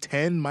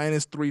 310,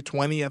 minus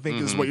 320, I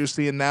think is what you're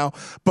seeing now.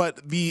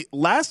 But the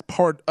last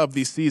part of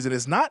the season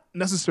is not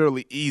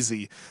necessarily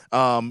easy.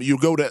 You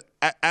go to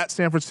at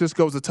San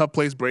Francisco is a tough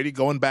place. Brady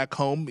going back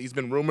home. He's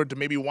been rumored to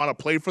maybe want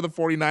to play for the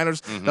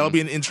 49ers. That'll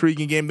be an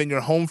intriguing game. Then you're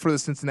home for the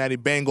Cincinnati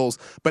Bengals.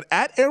 But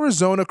at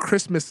Arizona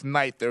Christmas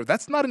night there,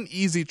 that's not an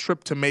easy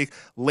trip to make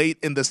late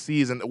in the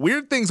season.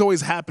 Weird things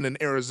always happen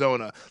in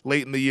Arizona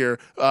late in the year.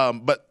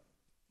 But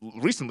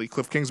recently,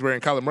 Cliff Kingsbury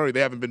and Kyler Murray,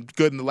 they haven't been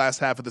good in the last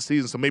half of the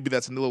season, so maybe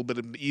that's a little bit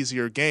of an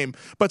easier game.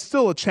 But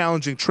still a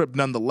challenging trip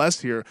nonetheless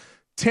here.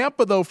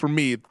 Tampa, though, for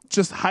me,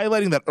 just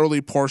highlighting that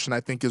early portion, I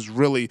think, is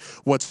really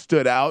what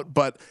stood out,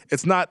 but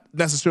it's not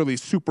necessarily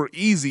super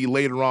easy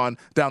later on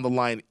down the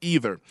line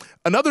either.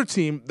 Another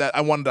team that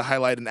I wanted to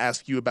highlight and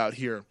ask you about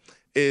here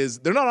is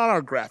they're not on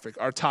our graphic,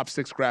 our top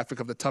 6 graphic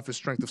of the toughest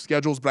strength of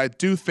schedules, but I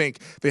do think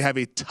they have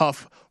a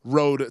tough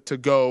road to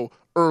go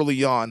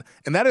early on,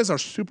 and that is our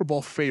Super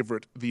Bowl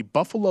favorite, the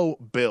Buffalo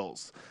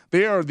Bills.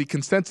 They are the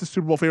consensus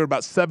Super Bowl favorite,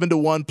 about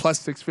 7-1, plus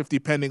 650,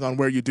 depending on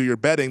where you do your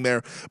betting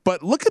there.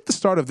 But look at the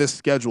start of this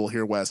schedule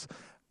here, Wes.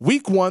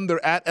 Week 1,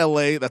 they're at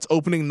L.A. That's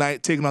opening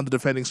night, taking on the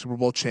defending Super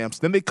Bowl champs.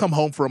 Then they come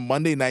home for a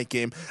Monday night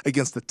game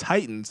against the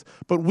Titans.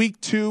 But Week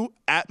 2,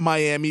 at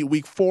Miami.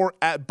 Week 4,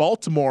 at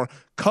Baltimore.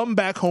 Come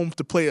back home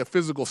to play a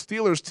physical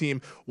Steelers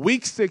team.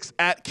 Week 6,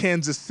 at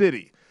Kansas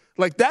City.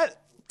 Like that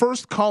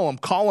first column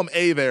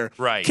A there,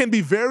 can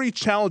be very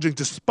challenging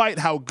despite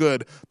how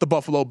good the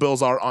Buffalo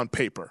Bills are on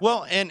paper.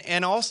 Well,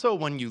 and also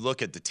when you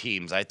look at the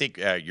teams, I think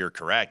you're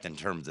correct in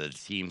terms of the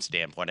team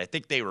standpoint. I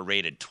think they were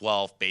rated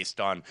 12th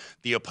based on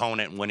the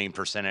opponent winning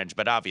percentage,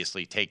 but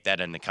obviously take that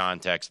into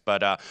context.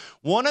 But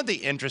one of the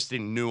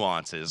interesting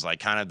nuances, like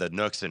kind of the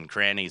nooks and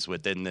crannies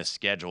within this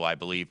schedule, I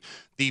believe,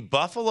 the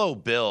Buffalo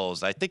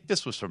Bills, I think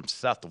this was from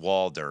Seth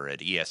Walder at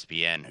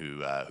ESPN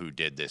who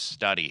did this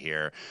study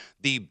here,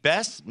 the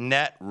best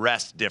net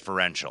rest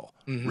differential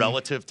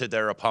relative to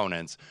their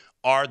opponents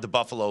are the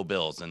Buffalo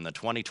Bills. In the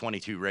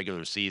 2022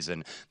 regular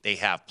season, they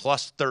have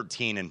plus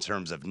 13 in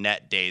terms of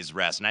net days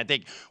rest. And I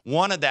think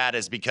one of that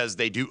is because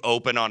they do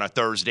open on a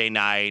Thursday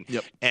night,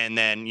 and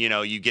then,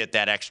 you get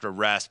that extra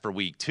rest for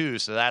week 2.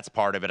 So that's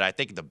part of it. I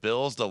think the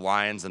Bills, the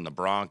Lions, and the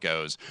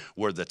Broncos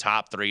were the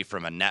top 3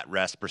 from a net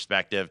rest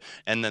perspective.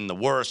 And then the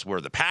worst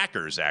were the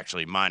Packers,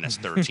 actually, minus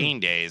 13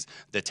 days,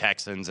 the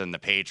Texans and the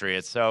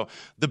Patriots. So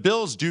the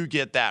Bills do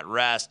get that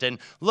rest. And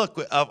look,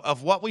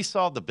 of what we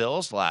saw the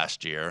Bills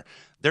last year,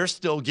 they're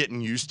still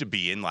getting used to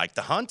being like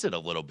the hunted a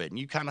little bit. And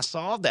you kind of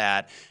saw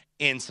that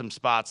in some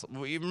spots.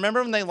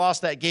 Remember when they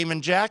lost that game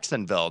in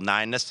Jacksonville,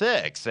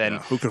 9-6? And,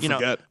 who could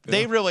forget?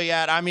 They really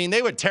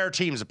they would tear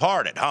teams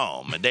apart at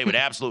home. And they would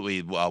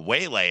absolutely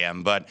waylay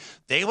them, but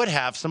they would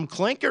have some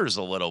clinkers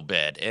a little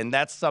bit. And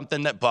that's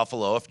something that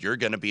Buffalo, if you're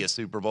going to be a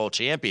Super Bowl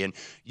champion,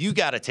 you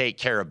got to take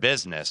care of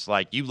business.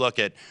 Like you look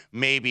at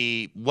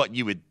maybe what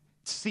you would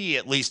see,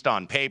 at least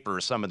on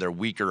paper, some of their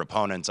weaker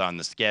opponents on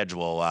the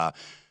schedule.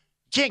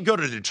 Can't go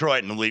to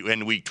Detroit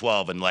in week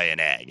 12 and lay an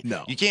egg.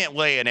 No. You can't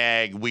lay an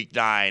egg week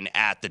 9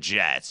 at the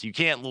Jets. You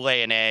can't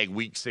lay an egg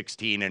week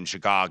 16 in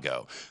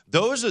Chicago.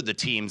 Those are the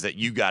teams that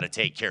you got to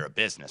take care of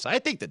business. I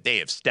think that they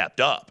have stepped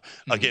up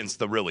against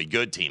the really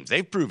good teams.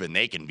 They've proven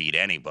they can beat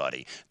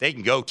anybody. They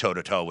can go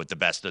toe-to-toe with the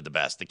best of the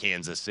best, the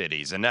Kansas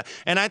Cities. And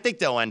I think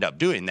they'll end up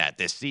doing that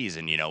this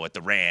season, with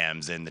the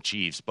Rams and the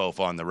Chiefs both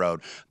on the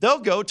road. They'll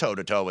go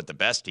toe-to-toe with the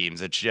best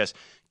teams. It's just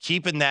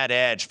keeping that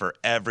edge for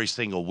every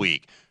single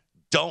week.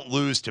 Don't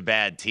lose to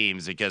bad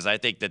teams, because I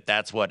think that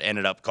that's what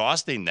ended up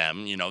costing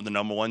them, the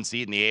number 1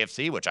 seed in the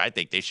AFC, which I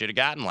think they should have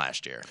gotten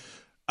last year.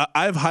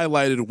 I've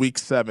highlighted week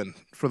 7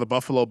 for the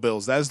Buffalo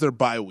Bills. That is their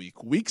bye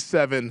week. Week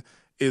 7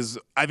 is,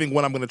 I think,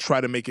 when I'm going to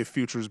try to make a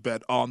futures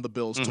bet on the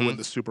Bills to win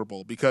the Super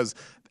Bowl, because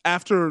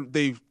after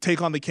they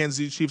take on the Kansas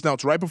City Chiefs, now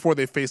it's right before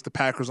they face the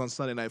Packers on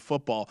Sunday Night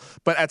Football.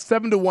 But at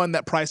 7-1,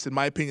 that price, in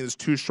my opinion, is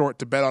too short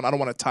to bet on. I don't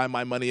want to tie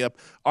my money up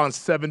on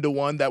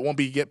 7-1. That won't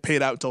get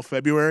paid out until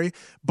February.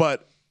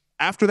 But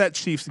after that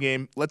Chiefs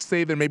game, let's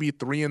say they're maybe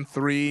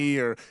 3-3,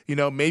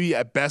 or maybe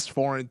at best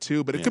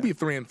 4-2, but it could be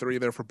 3-3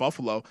 there for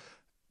Buffalo.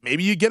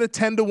 Maybe you get a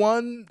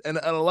 10-1 and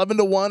an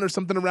 11-1 or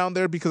something around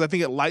there, because I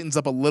think it lightens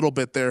up a little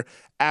bit there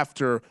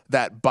after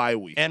that bye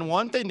week. And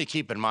one thing to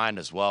keep in mind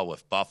as well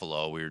with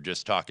Buffalo, we were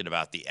just talking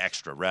about the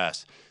extra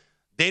rest.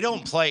 They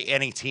don't play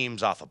any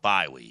teams off a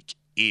bye week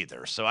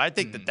either. So I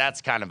think that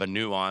that's kind of a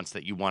nuance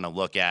that you want to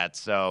look at.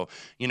 So,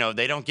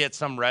 they don't get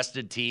some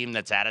rested team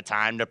that's out of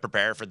time to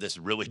prepare for this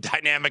really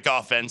dynamic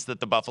offense that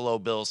the Buffalo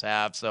Bills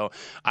have. So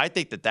I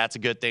think that that's a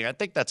good thing. I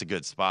think that's a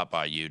good spot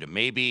by you to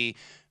maybe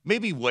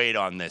wait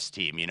on this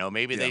team.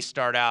 Maybe they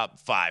start out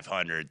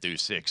 500 through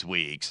 6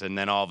 weeks, and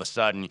then all of a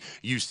sudden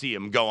you see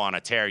them go on a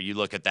tear. You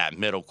look at that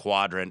middle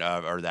quadrant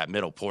or that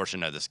middle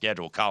portion of the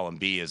schedule, column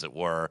B, as it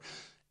were,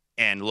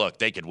 And look,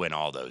 they could win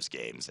all those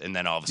games, and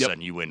then all of a sudden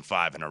you win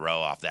 5 in a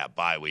row off that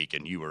bye week,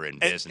 and you were in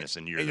business,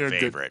 and you're the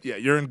favorite.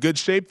 You're in good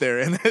shape there.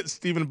 And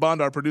Stephen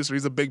Bond, our producer,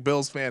 he's a big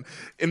Bills fan,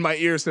 in my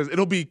ear says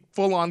it'll be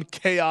full-on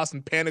chaos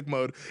and panic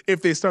mode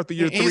if they start the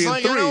year 3-3. He's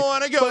like, I don't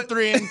want to go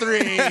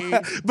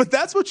 3-3. But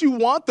that's what you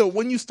want, though.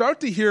 When you start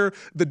to hear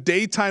the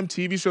daytime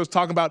TV shows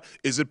talking about,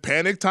 is it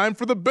panic time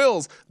for the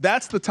Bills?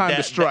 That's the time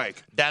to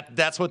strike.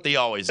 That's what they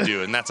always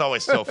do, and that's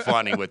always so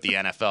funny with the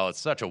NFL.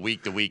 It's such a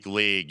week-to-week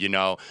league.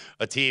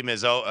 A team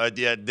is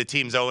the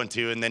team's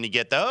 0-2, and then you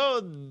get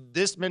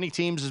this many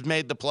teams has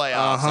made the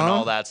playoffs and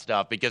all that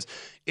stuff, because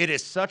it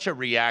is such a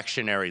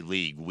reactionary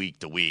league week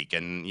to week,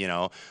 and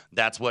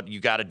that's what you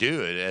got to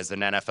do as an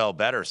NFL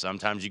bettor.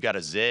 Sometimes you got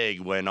to zig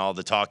when all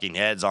the talking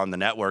heads on the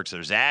networks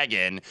are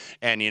zagging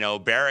and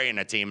burying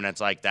a team, and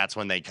it's like that's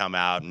when they come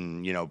out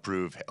and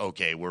prove,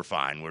 okay, we're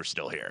fine, we're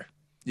still here.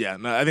 Yeah,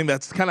 no, I think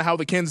that's kind of how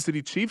the Kansas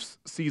City Chiefs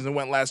season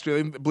went last year.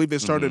 I believe they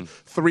started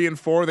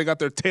 3-4. They got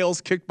their tails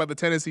kicked by the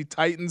Tennessee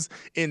Titans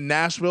in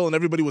Nashville, and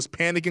everybody was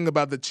panicking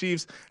about the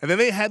Chiefs. And then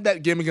they had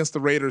that game against the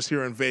Raiders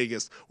here in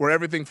Vegas where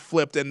everything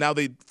flipped, and now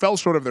they fell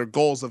short of their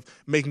goals of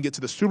making it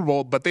to the Super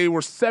Bowl, but they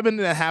were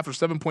 7.5 or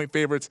 7-point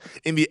favorites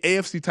in the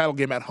AFC title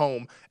game at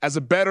home. As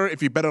a bettor,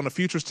 if you bet on a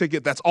futures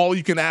ticket, that's all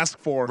you can ask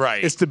for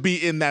is to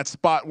be in that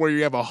spot where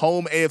you have a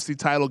home AFC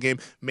title game.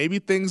 Maybe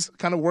things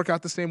kind of work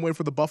out the same way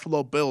for the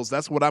Buffalo Bills.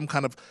 That's what I'm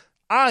kind of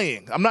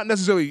eyeing. I'm not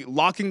necessarily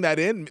locking that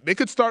in. They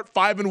could start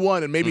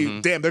 5-1 and maybe,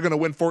 damn, they're going to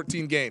win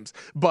 14 games.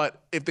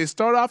 But if they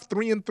start off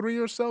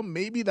 3-3 or so,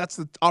 maybe that's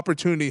the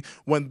opportunity.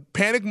 When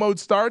panic mode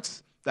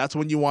starts, that's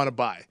when you want to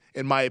buy,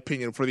 in my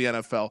opinion, for the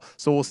NFL.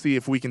 So we'll see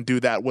if we can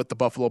do that with the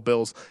Buffalo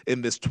Bills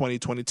in this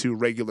 2022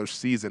 regular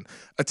season.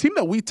 A team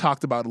that we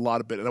talked about a lot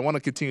of bit, and I want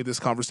to continue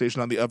this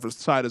conversation on the other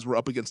side as we're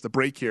up against the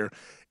break here,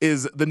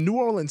 is the New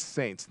Orleans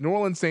Saints. New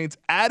Orleans Saints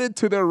added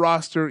to their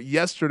roster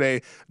yesterday.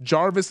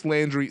 Jarvis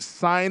Landry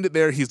signed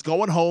there. He's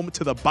going home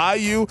to the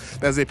Bayou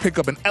as they pick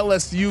up an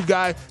LSU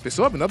guy. They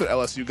still have another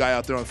LSU guy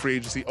out there on free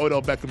agency.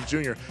 Odell Beckham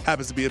Jr.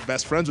 happens to be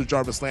best friends with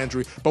Jarvis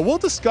Landry. But we'll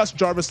discuss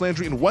Jarvis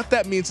Landry and what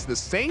that means to the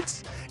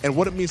Saints and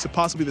what it means to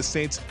possibly the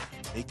Saints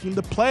making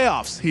the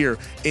playoffs here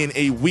in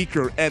a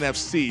weaker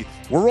NFC.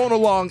 We're rolling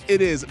along. It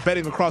is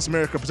Betting Across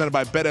America presented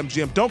by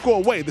BetMGM. Don't go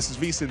away. This is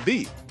VSiN,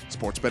 the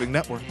Sports Betting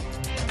Network.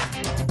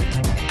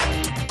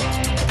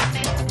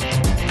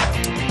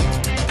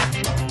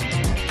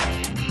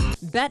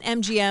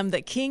 BetMGM,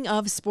 the king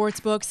of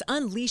sportsbooks,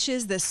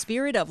 unleashes the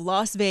spirit of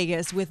Las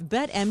Vegas with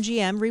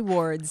BetMGM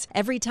Rewards.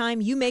 Every time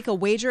you make a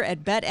wager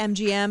at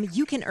BetMGM,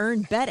 you can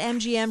earn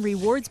BetMGM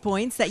Rewards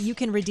points that you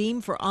can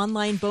redeem for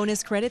online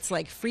bonus credits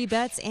like free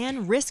bets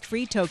and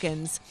risk-free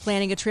tokens.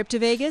 Planning a trip to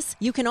Vegas?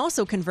 You can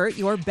also convert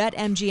your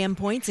BetMGM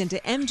points into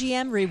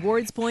MGM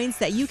Rewards points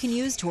that you can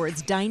use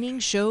towards dining,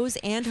 shows,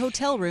 and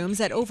hotel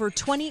rooms at over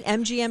 20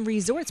 MGM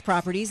Resorts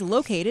properties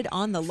located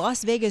on the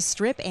Las Vegas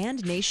Strip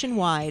and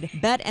nationwide.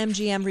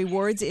 BetMGM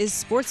Rewards is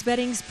sports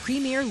betting's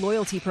premier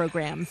loyalty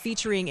program,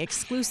 featuring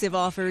exclusive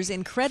offers,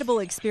 incredible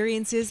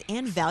experiences,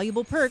 and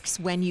valuable perks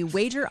when you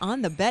wager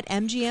on the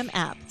BetMGM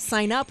app.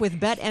 Sign up with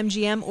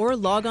BetMGM or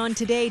log on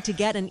today to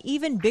get an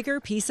even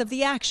bigger piece of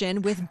the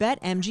action with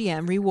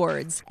BetMGM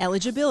Rewards.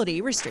 Eligibility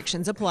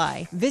restrictions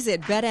apply. Visit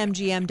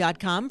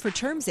BetMGM.com for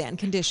terms and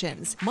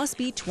conditions. Must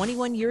be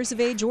 21 years of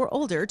age or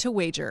older to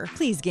wager.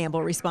 Please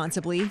gamble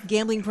responsibly.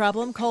 Gambling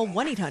problem? Call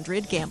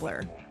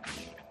 1-800-GAMBLER.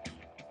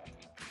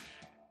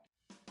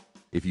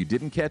 If you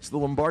didn't catch the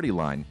Lombardi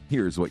Line,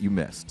 here's what you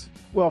missed.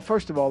 Well,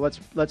 first of all,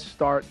 let's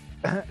start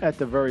at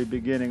the very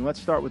beginning.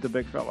 Let's start with the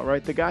big fella,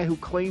 right? The guy who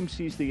claims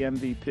he's the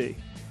MVP,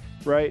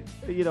 right?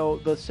 The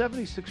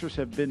 76ers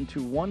have been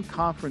to one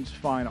conference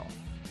final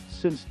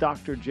since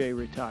Dr. J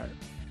retired.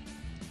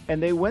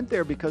 And they went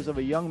there because of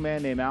a young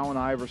man named Allen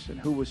Iverson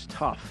who was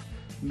tough,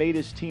 made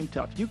his team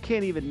tough. You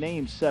can't even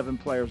name 7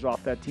 players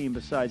off that team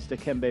besides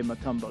Dikembe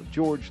Mutombo,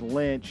 George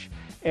Lynch,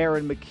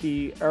 Aaron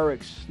McKee,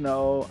 Eric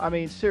Snow. I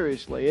mean,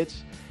 seriously,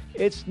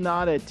 it's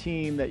not a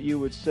team that you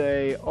would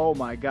say, oh,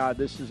 my God,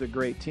 this is a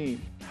great team.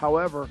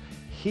 However,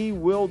 he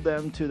willed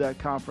them to that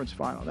conference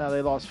final. Now,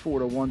 they lost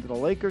 4-1 to the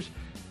Lakers.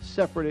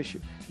 Separate issue.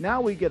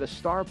 Now we get a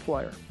star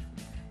player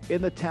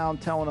in the town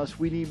telling us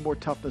we need more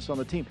toughness on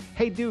the team.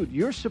 Hey, dude,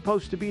 you're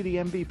supposed to be the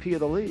MVP of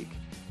the league.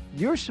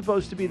 You're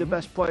supposed to be the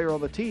best player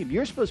on the team.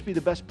 You're supposed to be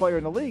the best player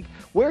in the league.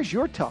 Where's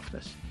your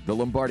toughness? The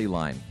Lombardi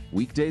Line,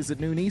 weekdays at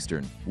noon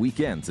Eastern,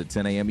 weekends at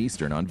 10 a.m.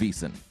 Eastern on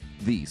VSiN,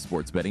 the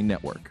Sports Betting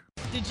Network.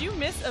 Did you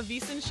miss a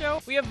VSiN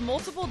show? We have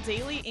multiple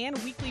daily and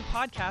weekly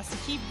podcasts to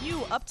keep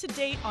you up to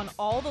date on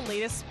all the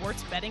latest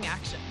sports betting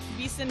action.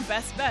 VSiN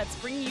Best Bets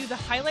bring you the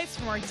highlights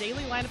from our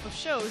daily lineup of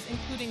shows,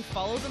 including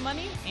Follow the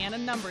Money and a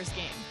numbers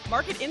game.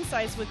 Market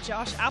Insights with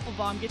Josh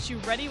Applebaum gets you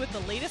ready with the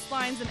latest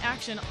lines in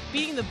action.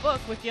 Beating the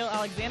Book with Yale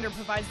Alexander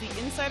provides the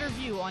insider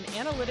view on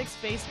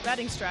analytics-based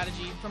betting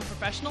strategy from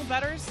professional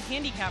bettors,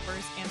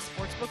 handicappers, and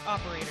sportsbook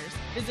operators.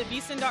 Visit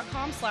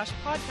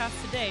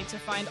VSiN.com/podcast today to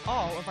find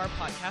all of our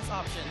podcast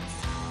options.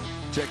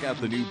 Check out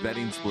the new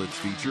betting splits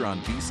feature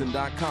on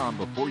VSiN.com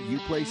before you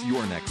place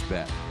your next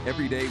bet.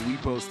 Every day we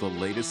post the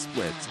latest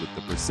splits with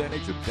the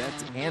percentage of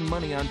bets and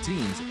money on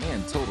teams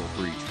and total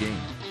for each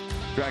game.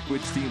 Track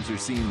which teams are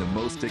seeing the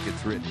most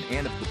tickets written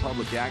and if the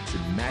public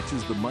action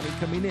matches the money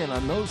coming in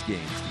on those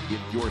games to give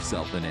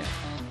yourself an edge.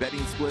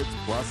 Betting splits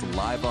plus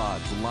live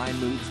odds, line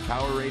moves,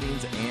 power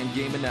ratings, and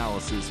game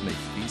analysis makes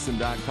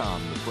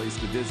VSiN.com the place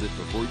to visit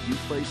before you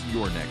place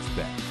your next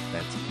bet.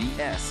 That's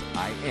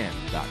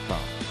VSIN.com.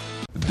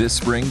 This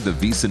spring, the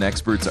VSiN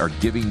experts are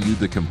giving you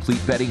the complete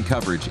betting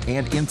coverage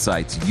and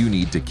insights you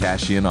need to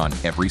cash in on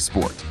every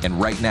sport. And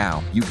right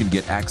now, you can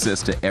get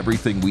access to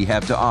everything we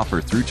have to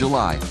offer through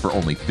July for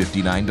only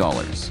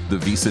 $59. The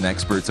VSiN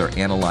experts are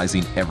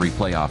analyzing every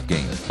playoff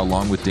game,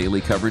 along with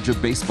daily coverage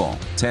of baseball,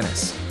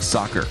 tennis,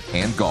 soccer,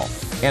 and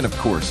golf. And of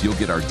course, you'll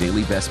get our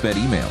daily best bet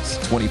emails,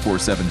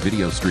 24/7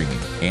 video streaming,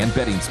 and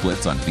betting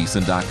splits on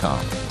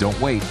VSiN.com. Don't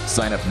wait.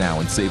 Sign up now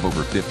and save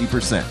over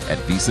 50% at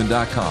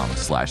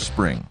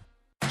VSiN.com/spring.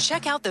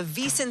 Check out the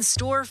VSiN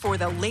store for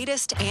the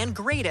latest and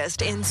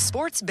greatest in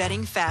sports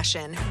betting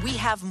fashion. We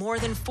have more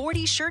than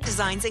 40 shirt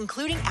designs,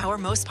 including our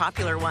most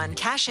popular one.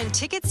 Cash and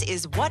tickets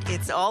is what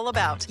it's all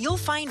about. You'll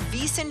find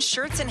VSiN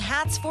shirts and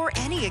hats for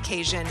any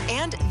occasion,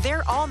 and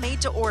they're all made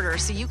to order,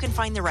 so you can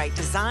find the right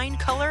design,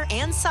 color,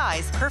 and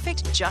size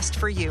perfect just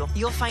for you.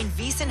 You'll find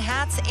VSiN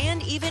hats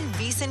and even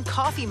VSiN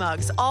coffee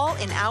mugs, all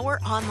in our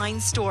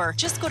online store.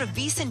 Just go to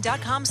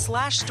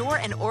VSiN.com/store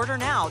and order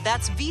now.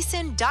 That's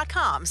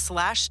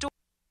VSiN.com/store.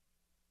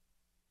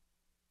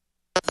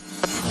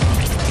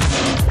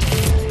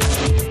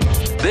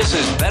 This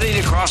is Betting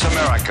Across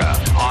America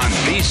on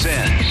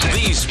VSiN,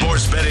 the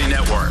Sports Betting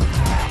Network.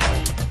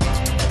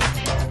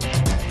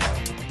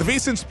 The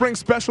VSiN Spring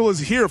Special is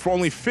here for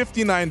only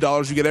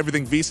 $59. You get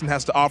everything VSiN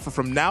has to offer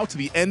from now to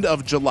the end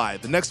of July.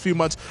 The next few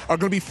months are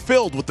going to be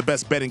filled with the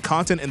best betting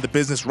content in the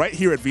business right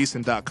here at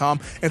VSiN.com,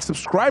 and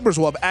subscribers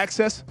will have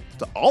access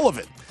to all of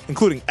it,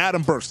 including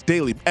Adam Burke's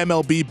daily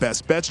MLB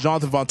Best Bets.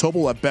 Jonathan Von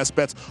Tobel will have Best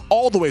Bets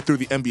all the way through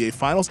the NBA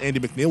Finals.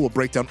 Andy McNeil will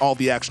break down all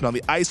the action on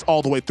the ice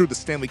all the way through the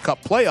Stanley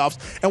Cup playoffs,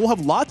 and we'll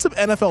have lots of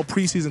NFL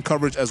preseason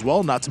coverage as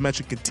well, not to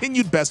mention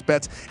continued Best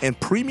Bets and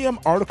premium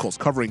articles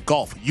covering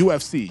golf,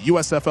 UFC,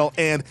 USFL,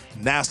 and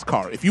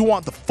NASCAR. If you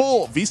want the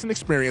full VSiN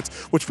experience,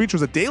 which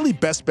features a daily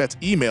Best Bets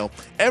email,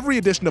 every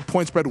edition of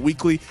Point Spread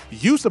Weekly,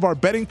 use of our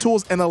betting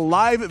tools, and a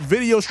live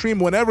video stream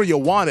whenever you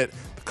want it,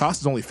 the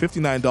cost is only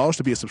 $59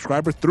 to be a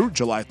subscriber through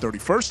July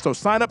 31st. So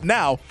sign up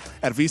now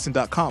at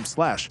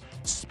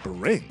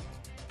VSiN.com/spring.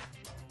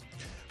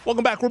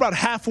 Welcome back. We're about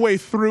halfway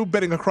through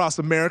Betting Across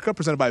America,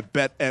 presented by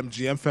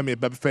BetMGM. Femi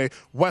Abebefe,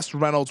 Wes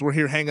Reynolds. We're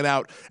here hanging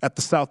out at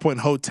the South Point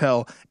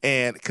Hotel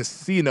and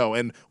Casino.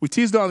 And we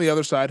teased it on the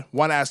other side.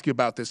 Want to ask you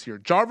about this here.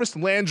 Jarvis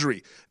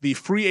Landry, the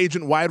free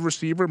agent wide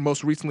receiver,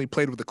 most recently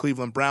played with the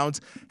Cleveland Browns,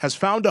 has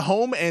found a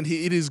home, and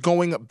it is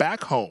going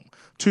back home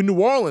to New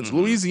Orleans,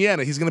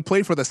 Louisiana. He's going to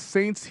play for the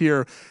Saints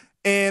here.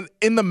 And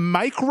in the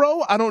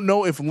micro, I don't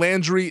know if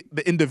Landry,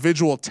 the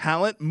individual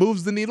talent,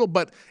 moves the needle,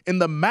 but in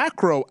the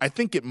macro, I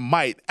think it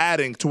might,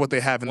 adding to what they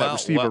have in that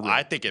receiver room.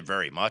 I think it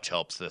very much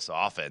helps this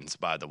offense,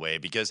 by the way,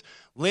 because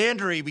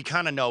Landry, we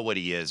kind of know what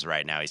he is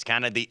right now. He's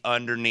kind of the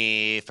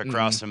underneath,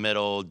 across the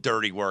middle,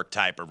 dirty work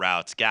type of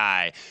routes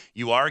guy.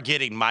 You are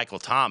getting Michael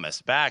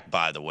Thomas back,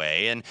 by the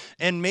way,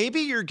 and maybe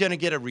you're going to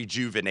get a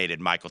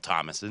rejuvenated Michael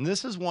Thomas. And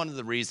this is one of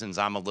the reasons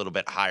I'm a little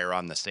bit higher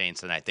on the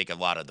Saints than I think a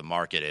lot of the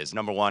market is.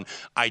 Number one,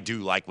 I do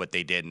like what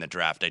they did in the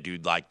draft. I do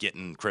like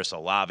getting Chris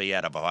Olave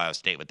out of Ohio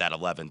State with that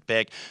 11th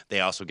pick.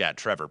 They also got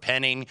Trevor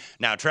Penning.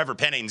 Now, Trevor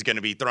Penning's going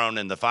to be thrown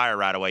in the fire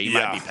right away. He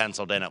might be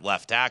penciled in at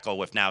left tackle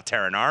with now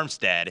Terron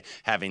Armstead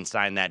having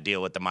signed that deal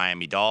with the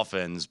Miami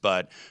Dolphins.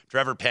 But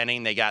Trevor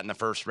Penning, they got in the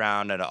first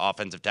round at an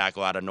offensive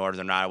tackle out of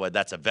Northern Iowa.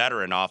 That's a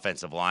veteran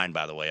offensive line,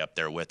 by the way, up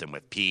there with him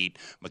with Pete,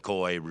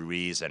 McCoy,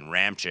 Ruiz, and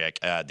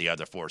Ramczyk, the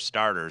other four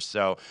starters.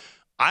 So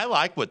I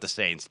like what the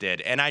Saints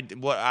did. And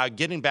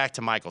getting back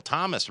to Michael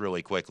Thomas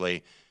really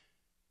quickly,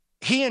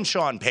 he and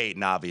Sean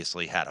Payton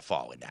obviously had a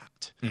falling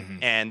out.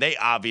 And they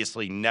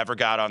obviously never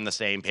got on the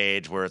same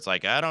page where it's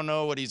like, I don't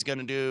know what he's going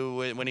to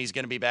do when he's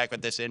going to be back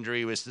with this injury.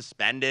 He was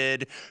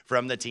suspended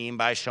from the team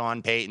by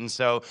Sean Payton.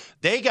 So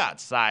they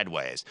got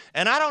sideways.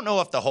 And I don't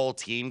know if the whole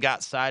team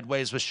got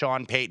sideways with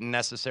Sean Payton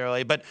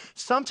necessarily, but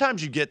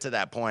sometimes you get to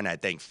that point, I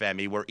think,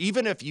 Femi, where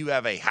even if you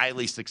have a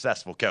highly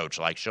successful coach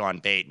like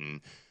Sean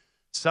Payton,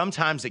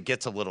 sometimes it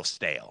gets a little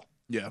stale.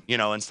 Yeah. You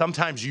know, and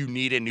sometimes you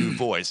need a new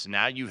voice.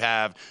 Now you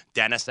have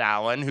Dennis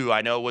Allen, who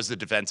I know was the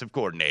defensive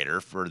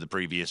coordinator for the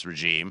previous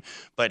regime,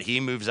 but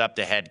he moves up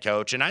to head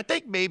coach. And I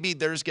think maybe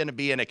there's going to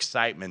be an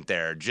excitement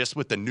there just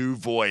with the new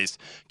voice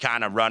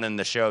kind of running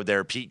the show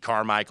there. Pete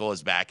Carmichael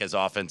is back as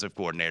offensive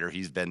coordinator.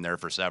 He's been there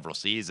for several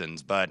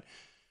seasons, but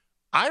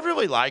I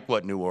really like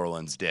what New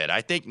Orleans did.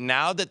 I think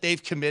now that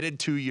they've committed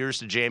 2 years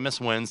to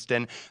Jameis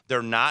Winston,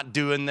 they're not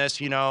doing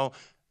this,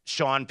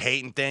 Sean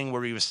Payton thing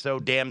where he was so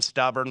damn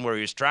stubborn, where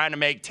he was trying to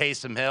make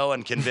Taysom Hill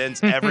and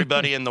convince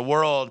everybody in the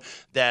world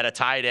that a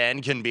tight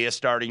end can be a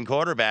starting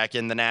quarterback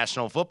in the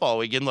National Football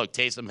League. And look,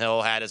 Taysom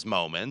Hill had his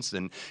moments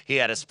and he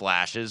had his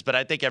flashes, but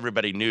I think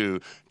everybody knew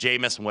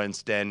Jameis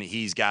Winston,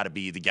 he's got to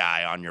be the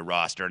guy on your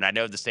roster. And I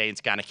know the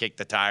Saints kind of kicked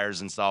the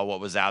tires and saw what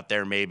was out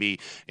there maybe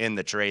in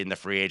the trade and the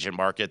free agent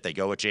market. They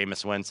go with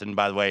Jameis Winston.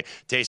 By the way,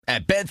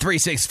 at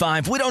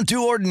Bet365, we don't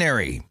do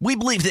ordinary. We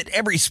believe that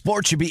every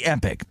sport should be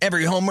epic.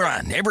 Every home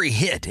run, every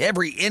hit,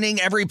 every inning,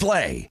 every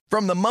play.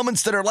 From the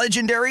moments that are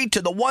legendary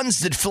to the ones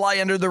that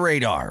fly under the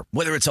radar.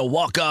 Whether it's a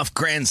walk-off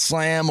grand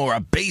slam or a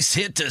base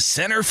hit to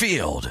center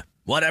field.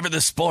 Whatever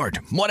the sport,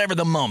 whatever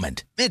the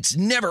moment, it's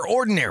never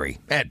ordinary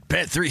at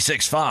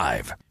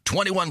Bet365.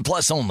 21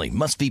 plus only.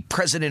 Must be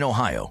present in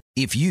Ohio.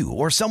 If you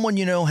or someone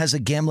you know has a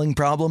gambling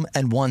problem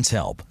and wants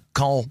help,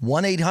 call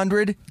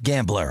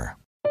 1-800-GAMBLER.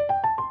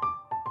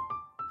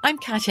 I'm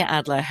Katya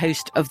Adler,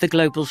 host of The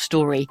Global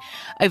Story.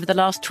 Over the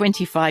last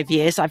 25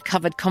 years, I've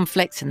covered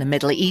conflicts in the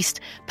Middle East,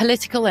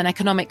 political and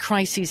economic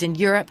crises in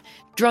Europe,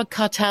 drug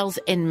cartels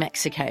in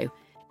Mexico.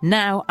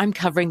 Now I'm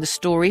covering the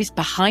stories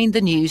behind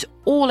the news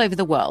all over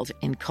the world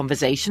in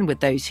conversation with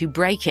those who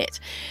break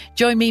it.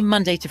 Join me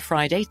Monday to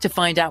Friday to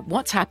find out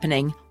what's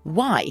happening,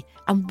 why,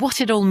 and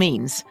what it all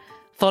means.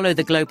 Follow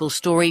The Global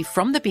Story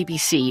from the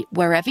BBC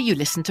wherever you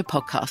listen to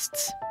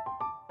podcasts.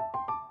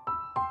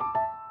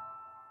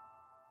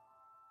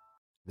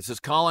 This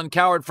is Colin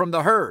Cowherd from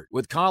The Herd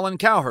with Colin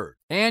Cowherd.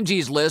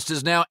 Angie's List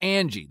is now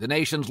Angie, the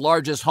nation's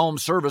largest home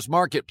service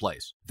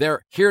marketplace.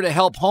 They're here to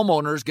help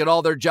homeowners get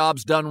all their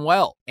jobs done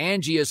well.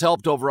 Angie has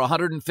helped over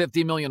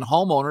 150 million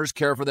homeowners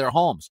care for their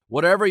homes.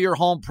 Whatever your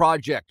home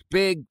project,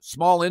 big,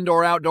 small,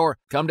 indoor, outdoor,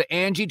 come to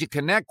Angie to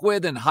connect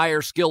with and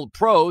hire skilled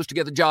pros to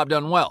get the job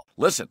done well.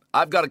 Listen,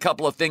 I've got a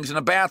couple of things in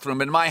a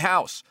bathroom in my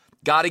house.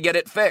 Got to get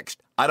it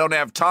fixed. I don't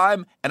have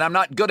time, and I'm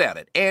not good at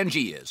it.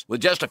 Angie is.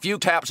 With just a few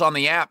taps on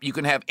the app, you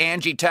can have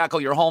Angie tackle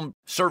your home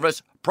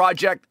service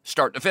project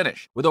start to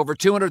finish. With over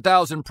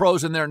 200,000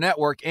 pros in their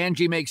network,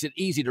 Angie makes it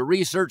easy to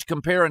research,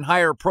 compare, and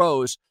hire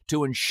pros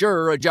to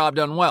ensure a job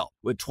done well.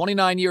 With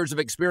 29 years of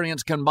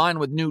experience combined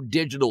with new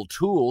digital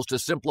tools to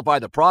simplify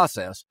the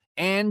process,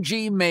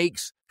 Angie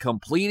makes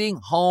completing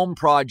home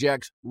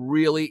projects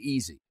really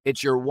easy.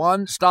 It's your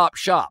one-stop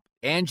shop.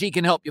 Angie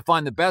can help you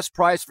find the best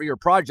price for your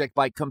project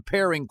by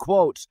comparing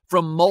quotes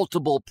from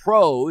multiple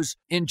pros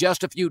in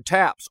just a few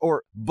taps,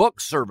 or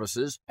book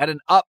services at an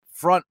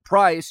upfront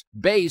price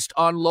based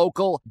on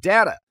local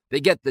data. They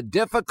get the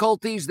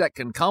difficulties that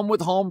can come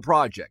with home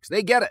projects.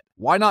 They get it.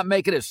 Why not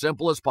make it as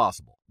simple as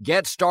possible?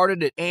 Get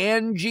started at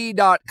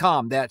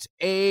Angie.com. That's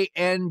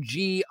ANGI.com,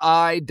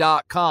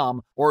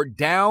 or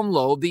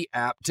download the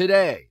app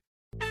today.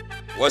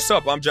 What's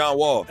up? I'm John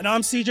Wall. And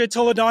I'm CJ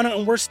Toledano,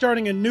 and we're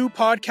starting a new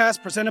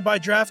podcast presented by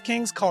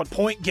DraftKings called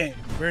Point Game.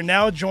 We're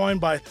now joined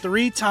by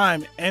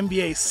three-time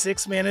NBA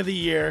Sixth Man of the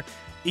Year,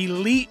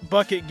 elite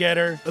bucket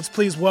getter. Let's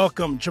please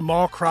welcome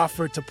Jamal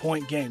Crawford to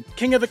Point Game.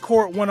 King of the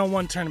Court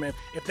one-on-one tournament.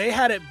 If they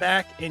had it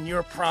back in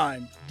your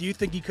prime, do you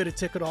think you could have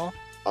took it all?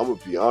 I'm going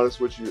to be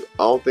honest with you.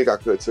 I don't think I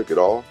could have took it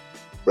all,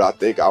 but I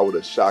think I would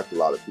have shocked a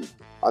lot of people.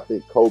 I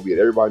think Kobe and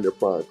everybody in their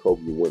prime,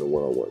 Kobe would win a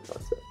one-on-one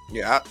contest.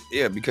 Yeah,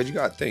 because you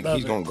got to think,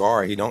 he's going to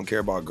guard. He don't care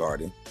about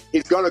guarding.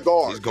 He's going to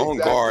guard. He's going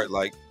to guard.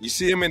 Like, you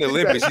see him in the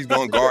Olympics, he's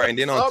going to guard. And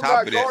then on top of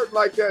that. I'm not guarding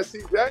like that,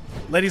 CJ.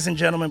 Ladies and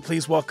gentlemen,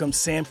 please welcome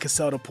Sam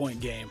Cassell to Point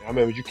Game. I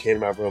remember you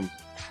came out from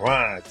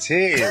crying,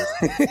 tears.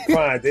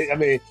 I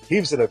mean, he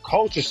was in a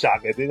culture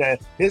shock. And then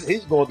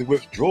he's going through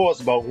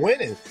withdrawals about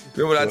winning.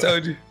 Remember what I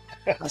told you?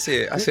 I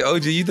said,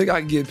 OG, you think I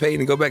can get paid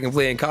and go back and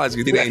play in college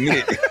because it ain't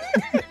it?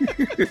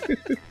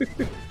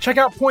 Check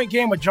out Point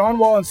Game with John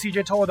Wall and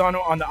CJ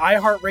Toledano on the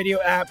iHeartRadio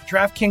app,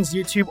 DraftKings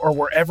YouTube, or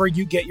wherever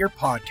you get your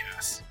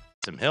podcasts.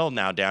 Hill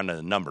now down to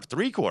the number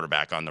 3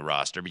 quarterback on the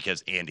roster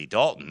because Andy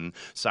Dalton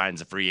signs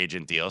a free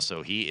agent deal,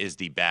 so he is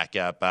the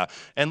backup.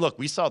 And look,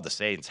 we saw the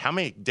Saints. How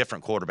many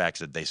different quarterbacks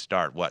did they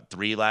start?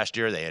 3 last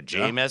year? They had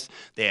Jameis,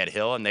 they had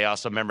Hill, and they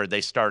also, remember,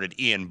 they started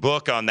Ian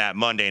Book on that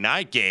Monday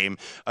night game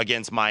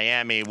against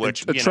Miami,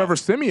 which, Trevor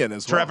Siemian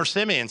as well. Trevor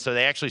Siemian, so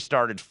they actually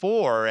started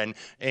 4, and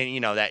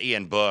that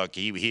Ian Book,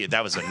 he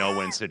that was a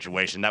no-win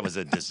situation. That was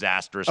a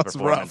disastrous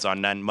performance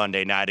on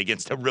Monday night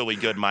against a really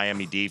good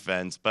Miami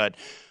defense, but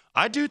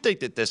I do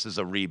think that this is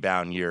a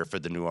rebound year for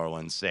the New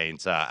Orleans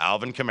Saints.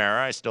 Alvin Kamara,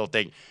 I still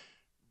think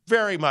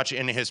very much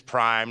in his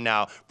prime.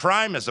 Now,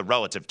 prime is a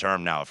relative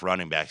term now of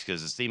running backs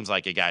because it seems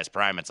like a guy's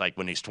prime, it's like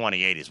when he's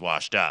 28, he's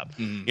washed up.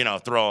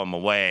 Throw him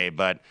away.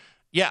 But,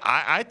 yeah,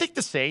 I think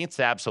the Saints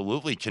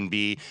absolutely can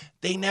be.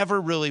 They never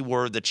really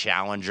were the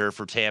challenger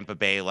for Tampa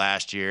Bay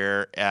last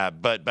year,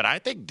 but I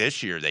think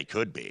this year they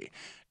could be.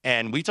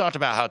 And we talked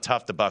about how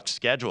tough the Bucs'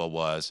 schedule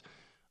was.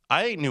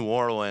 I think New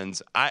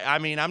Orleans, I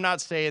mean, I'm not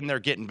saying they're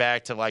getting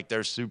back to like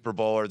their Super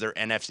Bowl or their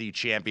NFC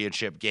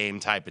championship game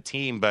type of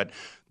team, but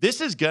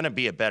this is going to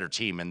be a better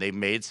team. And they've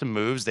made some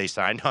moves. They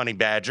signed Honey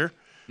Badger.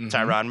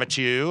 Tyrann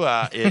Mathieu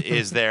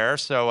is there.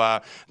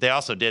 So they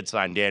also did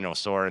sign Daniel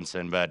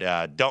Sorensen,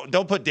 but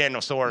don't put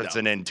Daniel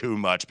Sorensen in too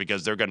much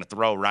because they're going to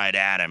throw right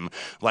at him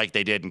like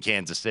they did in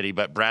Kansas City.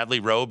 But Bradley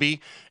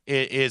Roby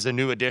is a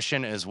new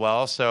addition as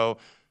well. So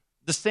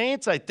the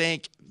Saints, I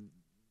think,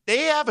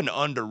 they have an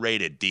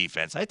underrated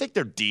defense. I think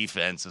their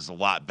defense is a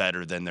lot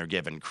better than they're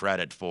given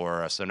credit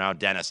for. So now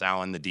Dennis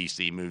Allen, the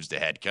DC, moves to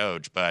head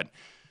coach. But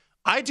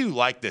I do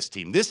like this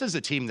team. This is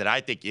a team that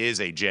I think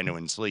is a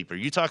genuine sleeper.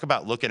 You talk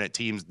about looking at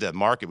teams, the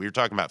market. We were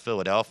talking about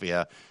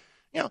Philadelphia.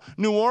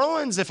 New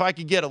Orleans, if I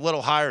could get a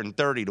little higher than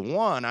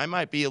 30-1, I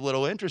might be a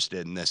little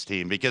interested in this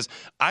team because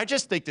I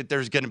just think that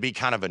there's going to be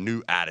kind of a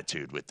new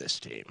attitude with this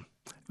team.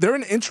 They're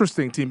an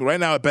interesting team. Right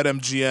now at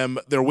BetMGM,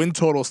 their win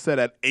total set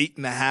at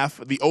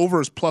 8.5. The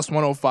over is plus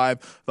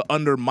 105, the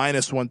under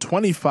minus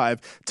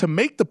 125. To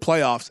make the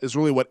playoffs is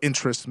really what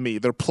interests me.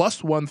 They're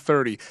plus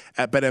 130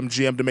 at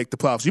BetMGM to make the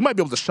playoffs. You might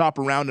be able to shop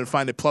around and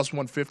find it plus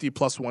 150,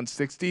 plus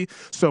 160.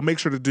 So make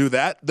sure to do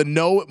that. The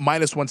no,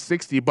 minus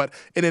 160. But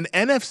in an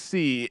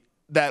NFC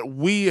that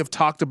we have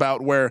talked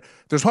about where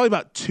there's probably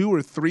about 2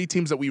 or 3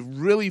 teams that we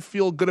really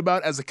feel good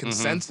about as a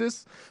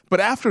consensus. But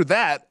after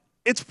that,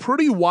 it's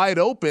pretty wide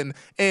open,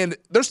 and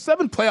there's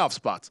 7 playoff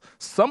spots.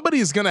 Somebody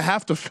is going to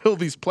have to fill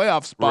these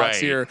playoff spots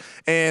here.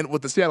 And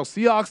with the Seattle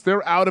Seahawks,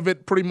 they're out of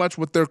it pretty much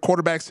with their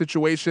quarterback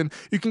situation.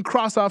 You can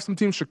cross off some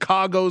teams.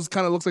 Chicago's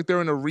kind of looks like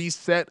they're in a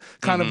reset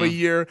kind of a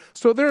year.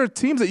 So there are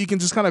teams that you can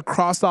just kind of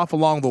cross off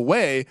along the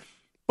way,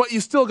 but you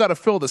still got to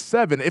fill the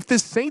 7. If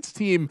this Saints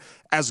team,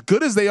 as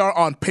good as they are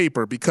on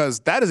paper,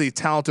 because that is a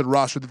talented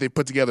roster that they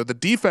put together, the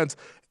defense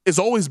has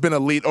always been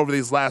elite over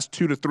these last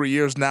 2 to 3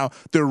 years now.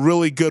 They're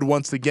really good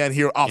once again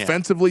here.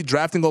 Offensively,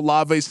 drafting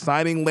Olave,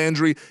 signing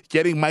Landry,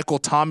 getting Michael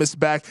Thomas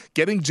back,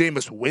 getting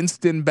Jameis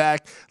Winston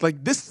back.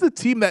 Like, this is a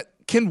team that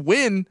can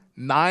win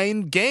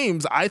 9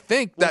 games, I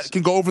think, that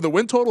can go over the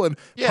win total and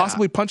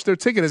possibly punch their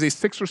ticket as a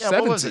 6 or 7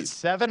 what was seed. it,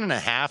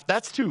 7.5?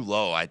 That's too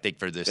low, I think,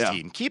 for this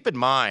team. Keep in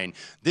mind,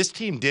 this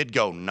team did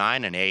go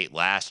 9-8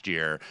 last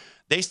year.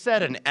 They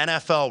set an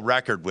NFL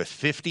record with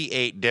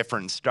 58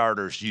 different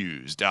starters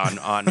used on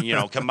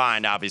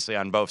combined, obviously,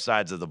 on both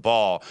sides of the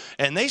ball.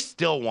 And they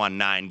still won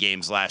 9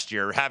 games last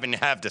year, having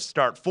to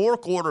start 4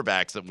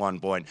 quarterbacks at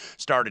one point.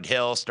 Started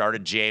Hill,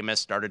 started Jameis,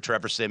 started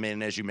Trevor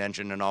Siemian, as you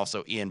mentioned, and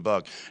also Ian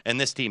Book. And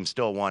this team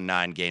still won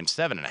 9 games.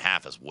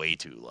 7.5 is way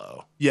too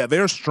low. Yeah,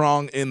 they're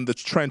strong in the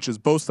trenches,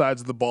 both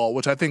sides of the ball,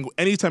 which I think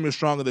anytime you're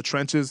strong in the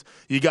trenches,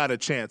 you got a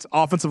chance.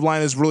 Offensive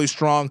line is really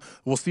strong.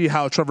 We'll see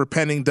how Trevor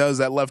Penning does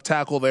at left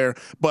tackle there.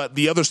 But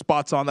the other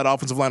spots on that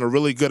offensive line are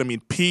really good. I mean,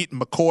 Pete,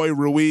 McCoy,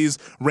 Ruiz,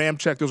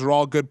 Ramczyk, those are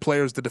all good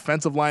players. The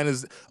defensive line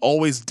is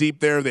always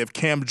deep there. They have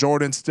Cam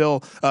Jordan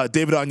still.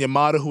 David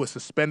Onyemata, who was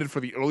suspended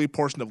for the early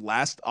portion of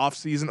last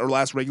offseason, or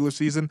last regular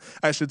season,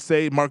 I should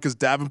say. Marcus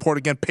Davenport,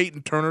 again,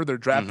 Peyton Turner, their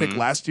draft pick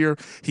last year.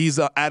 He's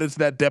added to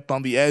that depth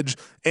on the edge.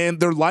 And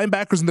their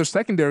linebackers and their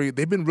secondary,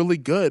 they've been really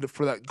good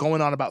for that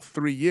going on about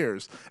 3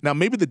 years. Now,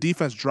 maybe the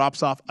defense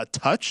drops off a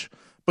touch,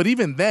 but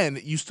even then,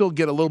 you still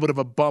get a little bit of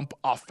a bump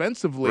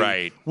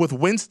offensively with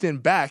Winston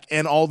back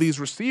and all these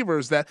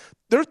receivers that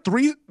their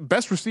 3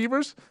 best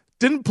receivers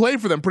didn't play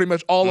for them pretty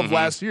much all of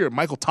last year.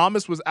 Michael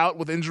Thomas was out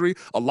with injury.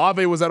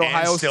 Olave was at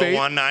Ohio State. And still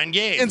won 9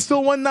 games. And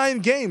still won 9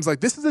 games. Like,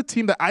 this is a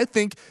team that I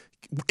think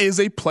is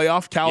a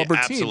playoff caliber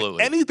team.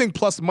 Anything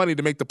plus money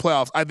to make the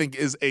playoffs, I think,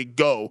 is a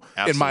go,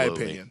 in my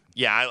opinion.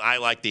 Yeah, I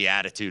like the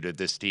attitude of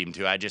this team,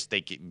 too. I just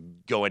think,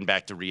 going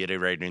back to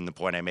reiterating the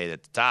point I made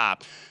at the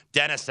top,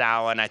 Dennis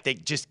Allen, I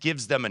think, just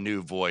gives them a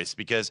new voice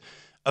because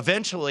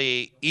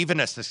eventually, even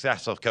a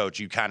successful coach,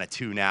 you kind of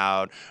tune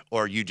out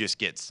or you just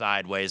get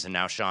sideways. And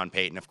now Sean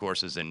Payton, of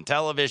course, is in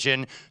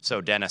television,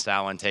 so Dennis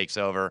Allen takes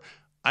over.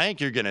 I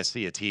think you're going to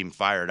see a team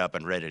fired up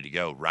and ready to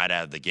go right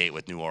out of the gate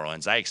with New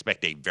Orleans. I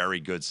expect a very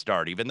good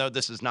start, even though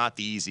this is not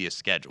the easiest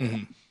schedule.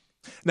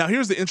 Now,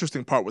 here's the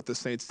interesting part with the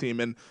Saints team,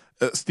 and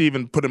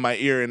Steven put in my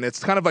ear, and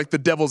it's kind of like the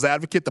devil's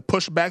advocate, the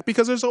pushback,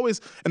 because there's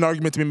always an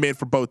argument to be made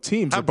for both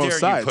teams or both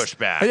sides. How dare you push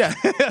back? Yeah,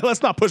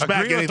 let's not push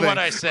back anything. Agree with what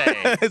I say.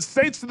 It's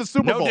Saints to the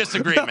Super Bowl. No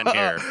disagreement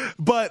here.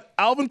 But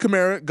Alvin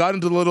Kamara got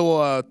into a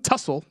little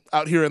tussle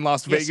out here in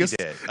Las Vegas. He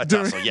did. A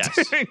tussle, yes.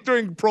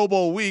 During Pro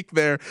Bowl week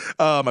there.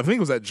 I think it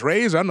was at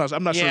Dre's. I'm not sure.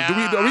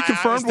 Are we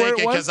confirmed where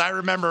it was? Because I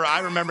remember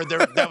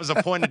that was a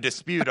point of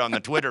dispute on the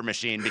Twitter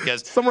machine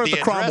because somewhere the at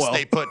the address Cromwell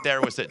they put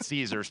there was at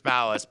Caesar's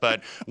Palace.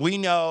 But we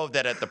know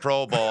that at the Pro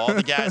Bowl, all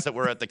the guys that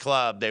were at the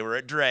club, they were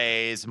at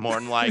Dre's, more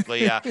than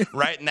likely,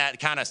 right in that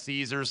kind of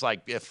Caesar's,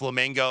 like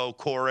Flamingo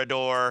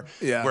corridor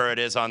where it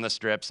is on the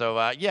Strip.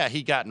 So,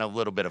 he got in a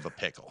little bit of a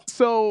pickle.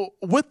 So,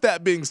 with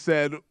that being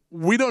said,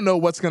 we don't know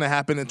what's going to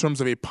happen in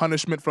terms of a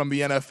punishment from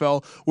the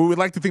NFL. We would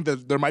like to think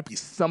that there might be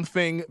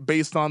something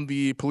based on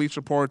the police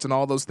reports and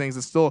all those things.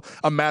 It's still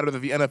a matter that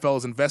the NFL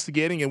is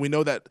investigating, and we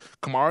know that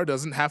Kamara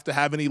doesn't have to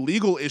have any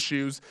legal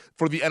issues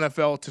for the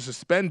NFL to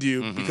suspend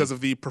you because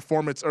of the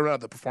performance, or not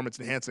the performance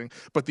enhancing,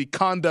 but the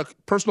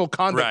personal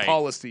conduct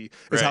policy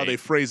is how they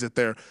phrase it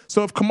there.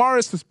 So if Kamara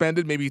is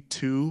suspended, maybe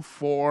 2,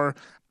 4,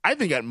 I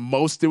think at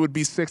most it would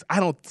be 6. I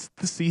don't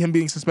see him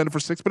being suspended for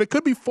 6, but it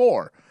could be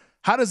 4.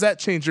 How does that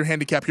change your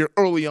handicap here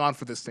early on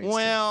for this Saints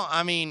Well,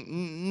 I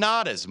mean,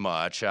 not as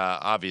much.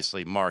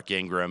 Obviously, Mark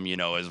Ingram,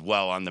 is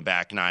well on the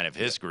back nine of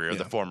his career,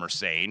 the former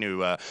Saint,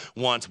 who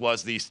once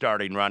was the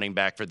starting running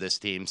back for this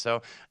team.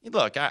 So,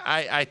 look,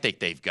 I think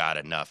they've got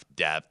enough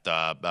depth.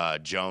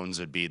 Jones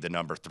would be the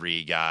number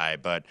 3 guy,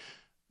 but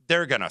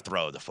they're going to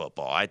throw the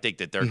football. I think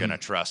that they're going to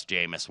trust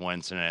Jameis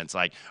Winston. And it's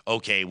like,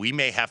 okay, we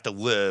may have to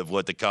live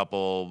with a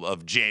couple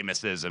of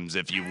Jameisisms,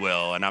 if you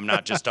will. And I'm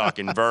not just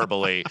talking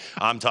verbally.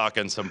 I'm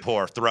talking some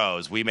poor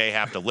throws. We may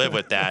have to live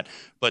with that.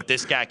 But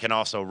this guy can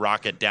also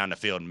rocket down the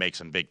field and make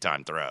some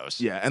big-time throws.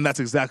 Yeah, and that's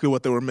exactly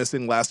what they were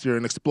missing last year,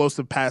 an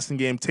explosive passing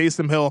game.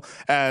 Taysom Hill,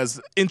 as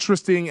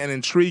interesting and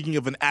intriguing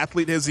of an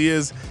athlete as he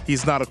is,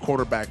 he's not a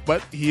quarterback.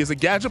 But he is a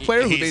gadget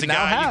player who they now have. He's a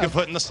guy you can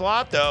put in the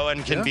slot, though,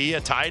 and can be a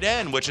tight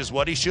end, which is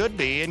what he should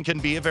be, and can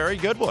be a very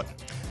good one.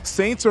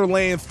 Saints are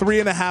laying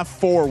 3.5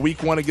 for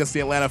Week 1 against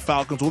the Atlanta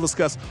Falcons. We'll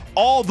discuss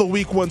all the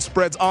Week 1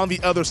 spreads on the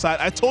other side.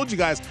 I told you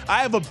guys,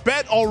 I have a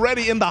bet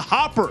already in the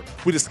hopper.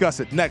 We discuss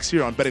it next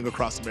here on Betting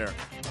Across America.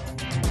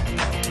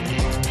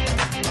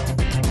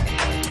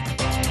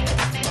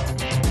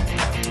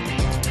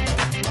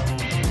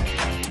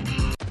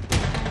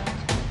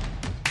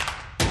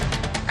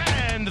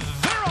 And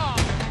they're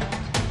off.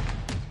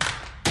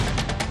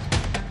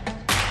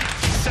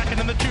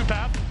 Second in the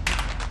 2-path.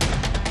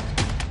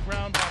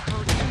 Ground ball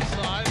first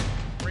inside.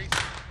 Race.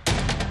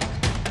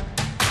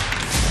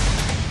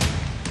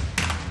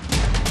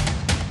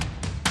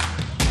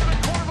 A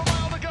quarter of a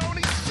mile to go, and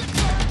he's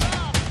 6 yards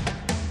out.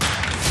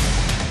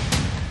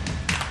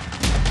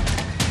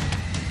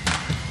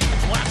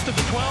 Last of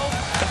the 12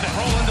 as they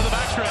roll into the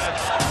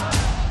backstretch.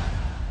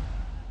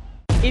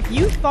 If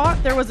you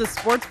thought there was a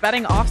sports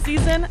betting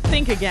offseason,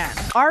 think again.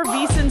 Our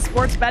VSiN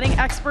sports betting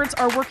experts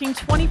are working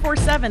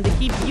 24/7 to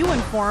keep you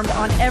informed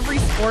on every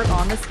sport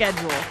on the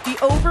schedule. The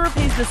over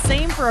pays the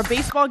same for a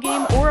baseball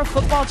game or a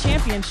football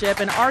championship,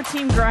 and our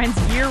team grinds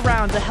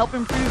year-round to help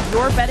improve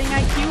your betting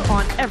IQ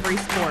on every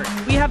sport.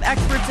 We have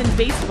experts in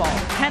baseball,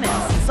 tennis,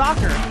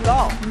 soccer,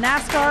 golf,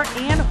 NASCAR,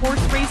 and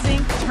horse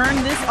racing.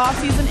 Turn this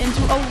offseason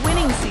into a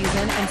winning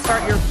season and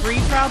start your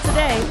free trial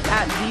today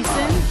at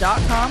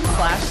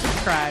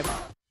vsin.com/subscribe.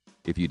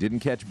 If you didn't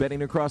catch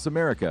Betting Across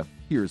America,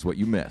 here's what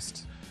you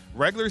missed.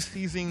 Regular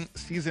season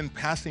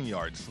passing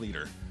yards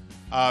leader.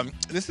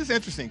 This is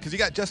interesting because you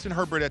got Justin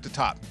Herbert at the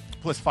top,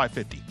 plus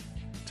 550.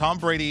 Tom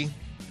Brady,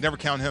 never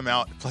count him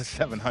out, plus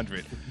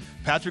 700.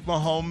 Patrick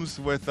Mahomes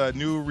with a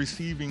new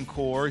receiving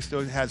core. He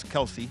still has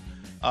Kelsey,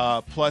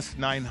 plus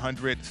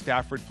 900.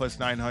 Stafford, plus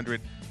 900.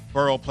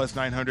 Burrow, plus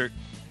 900.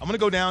 I'm going to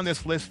go down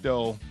this list,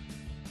 though,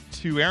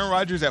 to Aaron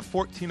Rodgers at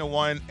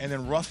 1401 and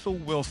then Russell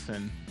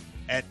Wilson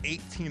at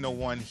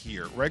 1801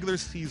 here. Regular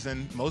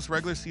season, most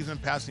regular season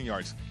passing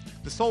yards.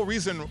 The sole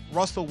reason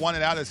Russell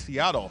wanted out of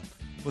Seattle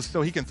was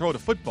so he can throw the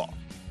football.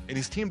 And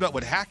he's teamed up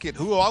with Hackett,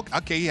 who,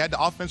 okay, he had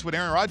the offense with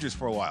Aaron Rodgers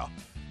for a while.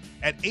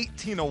 At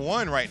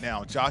 1801 right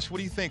now, Josh, what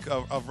do you think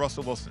of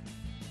Russell Wilson?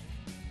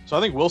 So I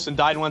think Wilson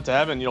died and went to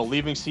heaven,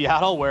 leaving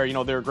Seattle where,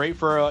 they were great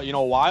for, a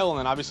while and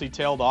then obviously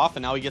tailed off.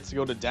 And now he gets to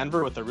go to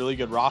Denver with a really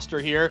good roster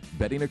here.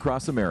 Betting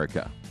Across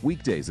America,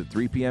 weekdays at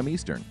 3 p.m.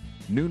 Eastern,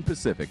 noon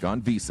Pacific on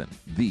VSiN,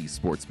 the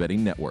sports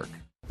betting network.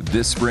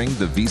 This spring,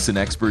 the VSiN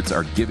experts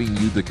are giving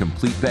you the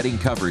complete betting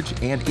coverage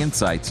and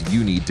insights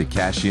you need to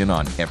cash in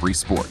on every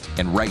sport.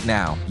 And right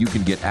now, you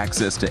can get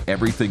access to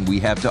everything we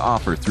have to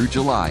offer through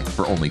July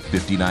for only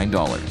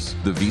 $59.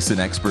 The VSiN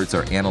experts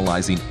are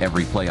analyzing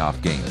every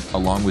playoff game,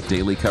 along with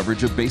daily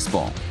coverage of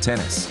baseball,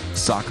 tennis,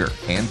 soccer,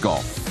 and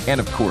golf. And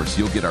of course,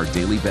 you'll get our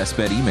daily best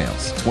bet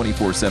emails,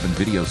 24/7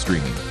 video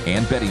streaming,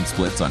 and betting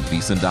splits on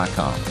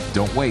VSiN.com.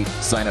 Don't wait.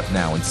 Sign up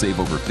now and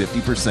save over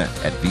 50%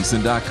 at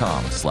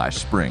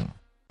VSiN.com/spring.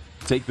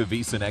 Take the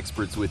VSiN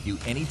experts with you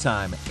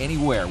anytime,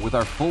 anywhere with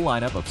our full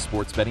lineup of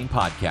sports betting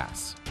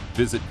podcasts.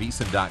 Visit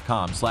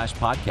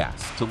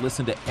VSiN.com/podcasts to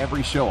listen to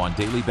every show on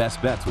daily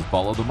best bets with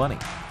Follow the Money,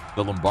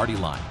 The Lombardi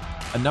Line,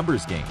 A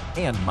Numbers Game,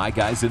 and My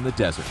Guys in the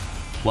Desert.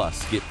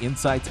 Plus, get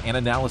insights and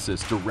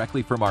analysis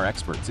directly from our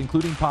experts,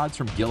 including pods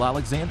from Gil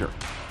Alexander,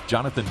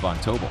 Jonathan Von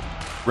Tobel,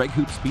 Greg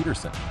Hoops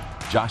Peterson,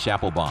 Josh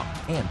Applebaum,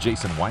 and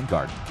Jason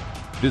Weingarten.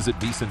 Visit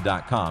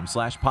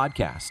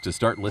VSiN.com/podcasts to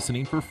start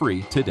listening for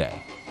free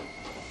today.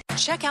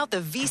 Check out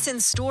the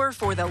VSiN store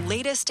for the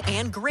latest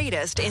and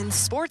greatest in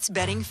sports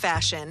betting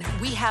fashion.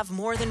 We have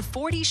more than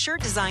 40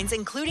 shirt designs,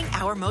 including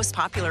our most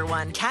popular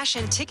one. Cash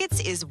and tickets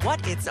is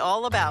what it's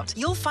all about.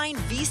 You'll find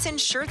VSiN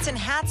shirts and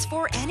hats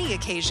for any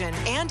occasion,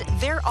 and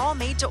they're all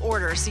made to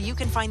order so you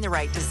can find the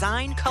right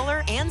design,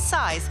 color, and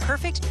size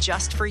perfect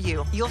just for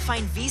you. You'll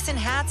find VSiN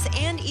hats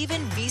and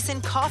even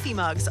VSiN coffee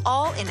mugs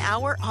all in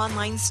our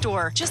online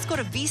store. Just go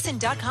to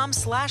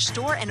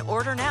VSiN.com/store and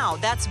order now.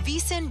 That's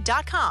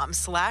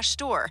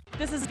VSiN.com/store.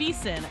 This is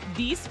VSiN,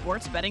 the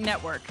sports betting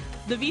network.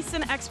 The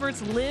VSiN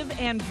experts live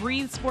and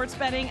breathe sports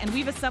betting, and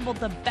we've assembled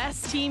the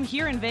best team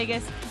here in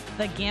Vegas,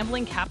 the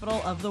gambling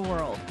capital of the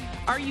world.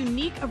 Our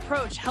unique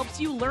approach helps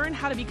you learn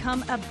how to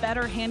become a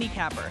better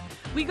handicapper.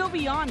 We go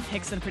beyond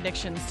picks and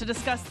predictions to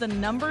discuss the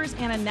numbers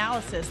and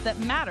analysis that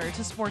matter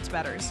to sports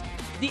bettors.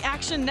 The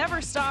action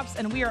never stops,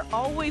 and we are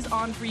always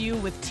on for you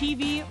with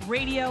TV,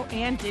 radio,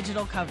 and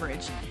digital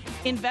coverage.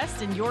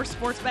 Invest in your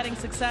sports betting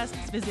success.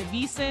 Visit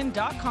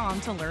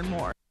vsin.com to learn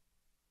more.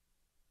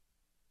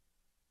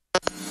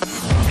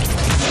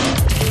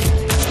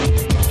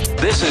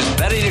 This is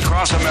Betting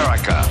Across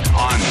America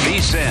on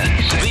VSiN,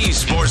 the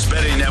Sports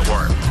Betting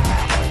Network.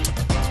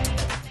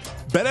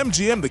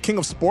 BetMGM, the king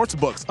of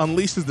sportsbooks,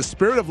 unleashes the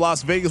spirit of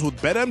Las Vegas with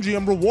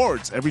BetMGM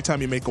rewards. Every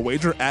time you make a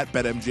wager at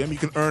BetMGM, you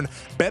can earn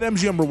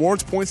BetMGM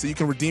rewards points that you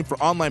can redeem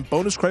for online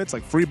bonus credits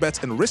like free bets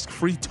and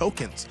risk-free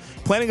tokens.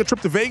 Planning a trip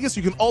to Vegas,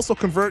 you can also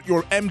convert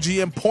your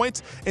MGM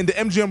points into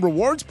MGM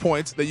rewards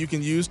points that you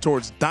can use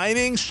towards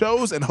dining,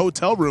 shows, and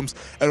hotel rooms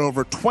at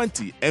over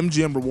 20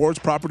 MGM rewards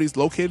properties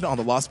located on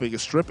the Las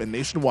Vegas Strip and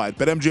nationwide.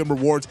 BetMGM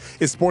Rewards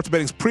is sports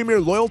betting's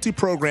premier loyalty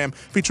program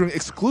featuring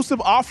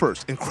exclusive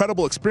offers,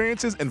 incredible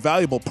experiences, and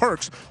valuable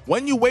perks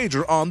when you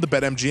wager on the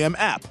BetMGM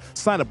app.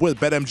 Sign up with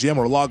BetMGM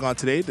or log on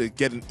today to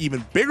get an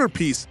even bigger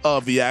piece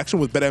of the action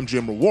with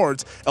BetMGM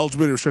Rewards.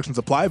 Eligibility restrictions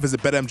apply.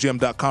 Visit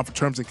BetMGM.com for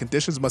terms and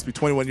conditions. Must be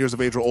 21 years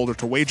of age or older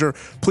to wager.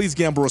 Please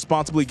gamble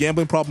responsibly.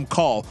 Gambling problem?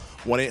 Call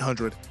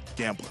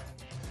 1-800-GAMBLER.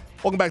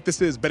 Welcome back.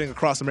 This is Betting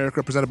Across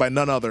America, presented by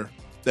none other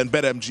than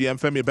BetMGM.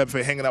 Femi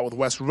Abebefe hanging out with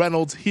Wes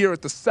Reynolds here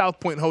at the South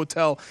Point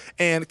Hotel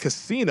and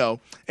Casino.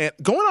 And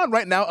going on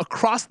right now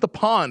across the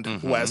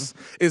pond, Wes,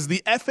 is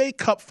the FA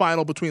Cup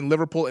final between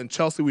Liverpool and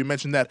Chelsea. We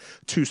mentioned that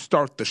to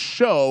start the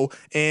show,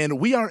 and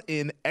we are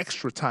in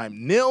extra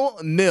time,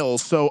 0-0.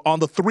 So on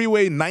the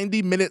three-way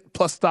 90-minute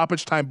plus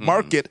stoppage time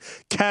market,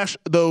 cash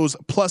those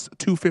plus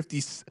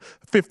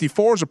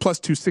 254s or plus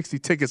 260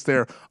 tickets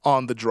there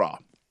on the draw.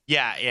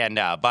 Yeah, and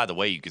by the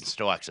way, you can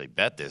still actually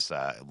bet this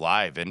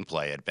live in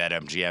play at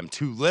BetMGM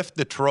to lift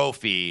the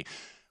trophy.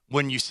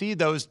 When you see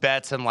those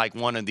bets in like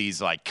one of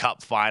these like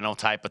cup final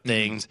type of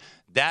things,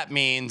 that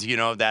means, you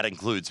know, that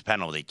includes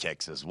penalty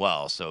kicks as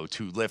well. So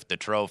to lift the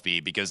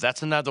trophy, because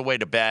that's another way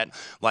to bet,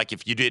 like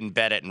if you didn't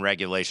bet it in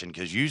regulation,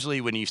 because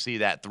usually when you see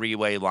that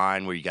three-way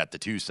line where you got the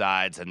two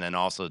sides and then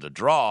also the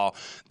draw,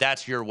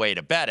 that's your way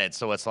to bet it.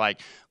 So it's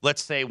like,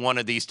 let's say one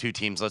of these two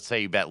teams, let's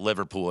say you bet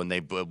Liverpool and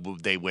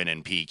they win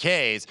in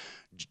PKs.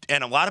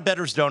 And a lot of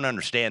bettors don't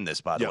understand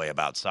this, by the way,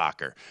 about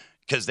soccer.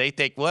 Because they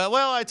think, well,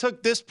 I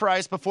took this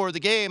price before the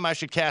game, I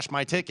should cash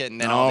my ticket.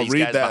 And then all these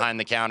guys behind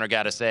the counter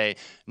got to say,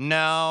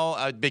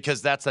 no,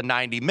 because that's a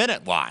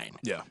 90-minute line.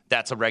 Yeah.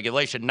 That's a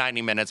regulation,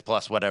 90 minutes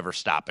plus whatever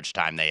stoppage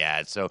time they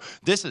add. So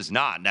this is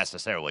not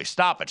necessarily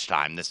stoppage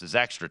time. This is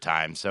extra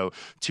time. So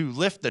to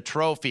lift the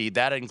trophy,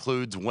 that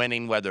includes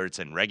winning, whether it's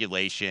in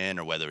regulation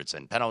or whether it's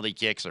in penalty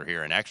kicks or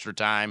here in extra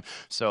time.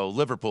 So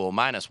Liverpool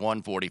minus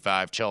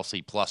 145,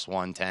 Chelsea plus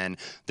 110.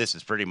 This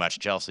is pretty much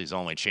Chelsea's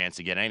only chance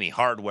to get any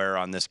hardware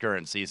on this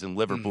current season.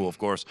 Liverpool, of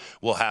course,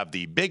 will have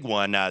the big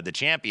one, the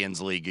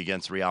Champions League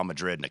against Real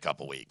Madrid in a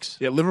couple weeks.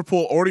 Yeah,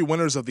 Liverpool already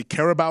winners of the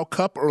Carabao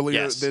Cup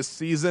earlier this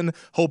season,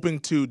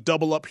 hoping to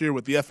double up here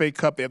with the FA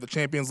Cup. They have the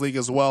Champions League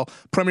as well.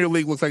 Premier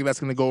League looks like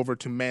that's going to go over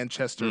to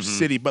Manchester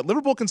City, but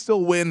Liverpool can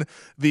still win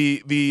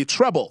the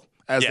treble,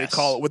 as they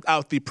call it,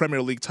 without the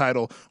Premier League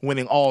title,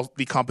 winning all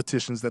the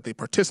competitions that they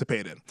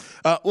participate in.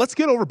 Let's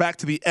get over back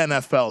to the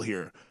NFL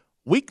here.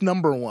 Week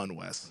number 1,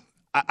 Wes.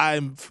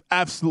 I'm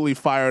absolutely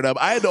fired up.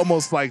 I had to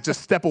almost like just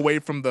step away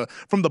from the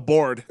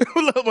board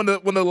when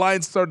the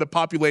lines started to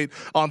populate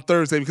on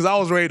Thursday because I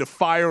was ready to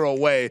fire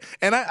away.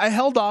 And I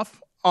held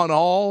off on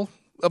all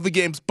of the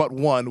games but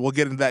one. We'll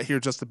get into that here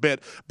just a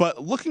bit.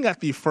 But looking at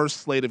the first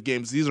slate of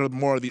games, these are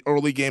more of the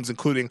early games,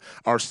 including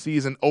our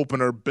season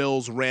opener,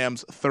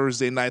 Bills-Rams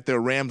Thursday night there,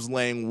 Rams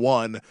laying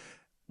 1.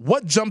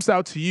 What jumps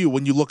out to you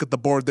when you look at the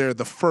board there,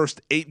 the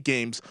first 8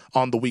 games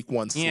on the Week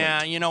 1 slate?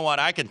 Yeah, you know what?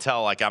 I can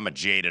tell like I'm a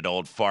jaded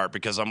old fart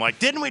because I'm like,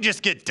 didn't we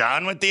just get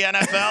done with the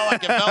NFL?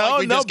 Like it felt like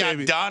we just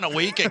got done a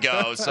week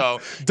ago. So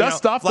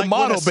dust off the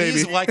model,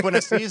 baby. Like when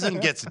a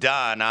season gets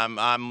done,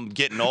 I'm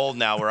getting old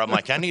now where I'm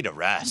like, I need a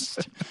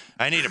rest.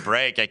 I need a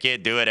break. I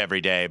can't do it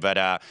every day.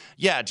 But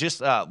yeah, just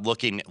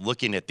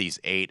looking at these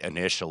 8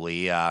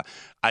 initially,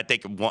 I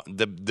think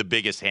the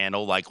biggest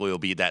handle likely will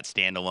be that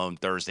standalone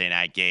Thursday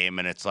night game.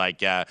 And it's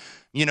like,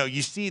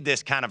 you see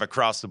this kind of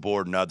across the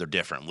board in other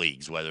different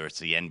leagues, whether it's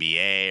the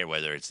NBA or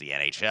whether it's the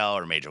NHL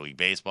or Major League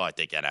Baseball. I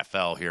think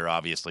NFL here,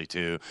 obviously,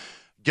 too.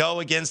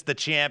 Go against the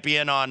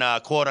champion on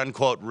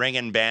quote-unquote ring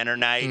and banner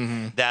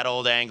night, that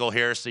old angle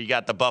here. So you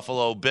got the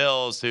Buffalo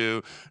Bills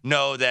who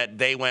know that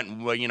they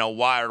went,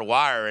 wire to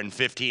wire in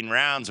 15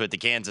 rounds with the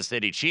Kansas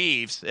City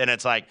Chiefs. And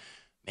it's like,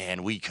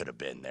 man, we could have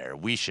been there.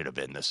 We should have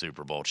been the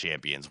Super Bowl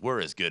champions.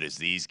 We're as good as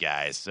these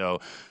guys. So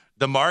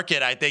the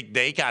market, I think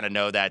they kind of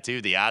know that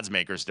too. The odds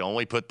makers to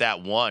only put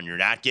that 1. You're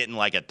not getting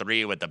like a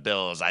 3 with the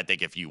Bills. I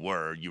think if you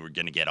were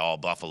going to get all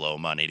Buffalo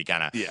money to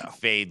kind of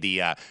fade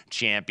the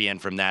champion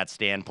from that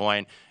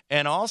standpoint.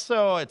 And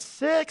also at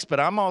 6, but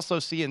I'm also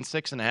seeing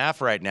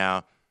 6.5 right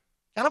now.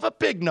 kind of a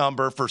big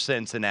number for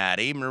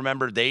Cincinnati.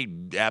 Remember, they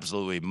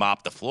absolutely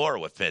mopped the floor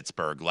with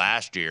Pittsburgh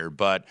last year,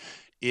 but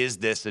is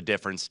this a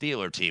different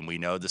Steeler team? We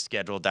know the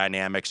schedule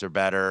dynamics are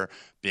better.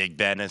 Big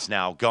Ben is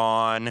now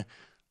gone.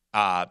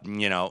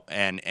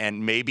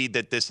 And maybe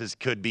that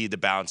could be the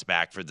bounce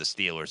back for the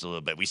Steelers a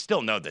little bit. We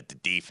still know that the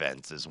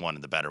defense is one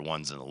of the better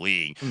ones in the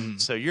league. Mm-hmm.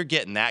 So you're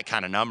getting that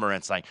kind of number, and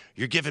it's like,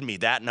 you're giving me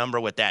that number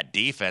with that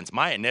defense.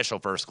 My initial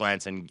first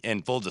glance, and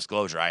in full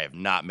disclosure, I have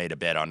not made a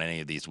bet on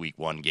any of these week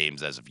 1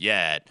 games as of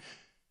yet.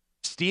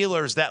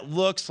 Steelers, that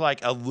looks like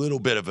a little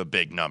bit of a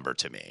big number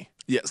to me.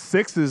 Yeah,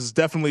 6 is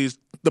definitely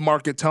the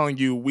market telling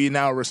you we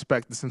now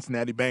respect the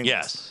Cincinnati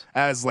Bengals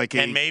as like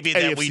a and maybe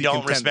AFC that we don't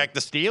contender. Respect the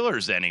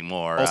Steelers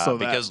anymore. Also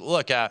because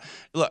look,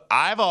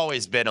 I've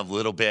always been a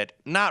little bit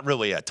not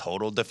really a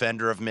total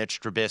defender of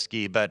Mitch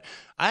Trubisky, but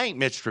I think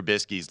Mitch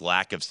Trubisky's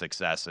lack of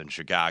success in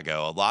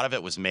Chicago, a lot of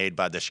it was made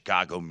by the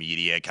Chicago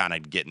media kind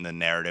of getting the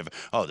narrative,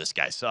 oh, this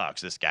guy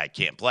sucks, this guy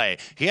can't play.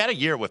 He had a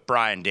year with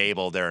Brian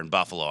Daboll there in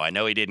Buffalo. I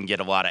know he didn't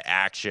get a lot of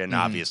action,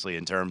 obviously,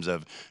 in terms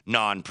of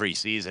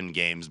non-preseason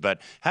games,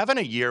 but having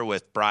a year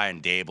with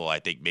Brian Daboll, I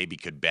think maybe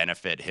could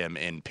benefit him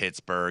in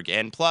Pittsburgh.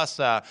 And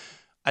plus, I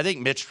think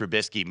Mitch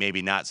Trubisky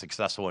maybe not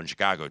successful in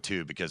Chicago,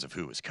 too, because of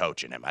who was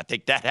coaching him. I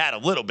think that had a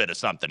little bit of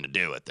something to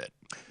do with it.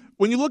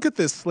 When you look at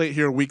this slate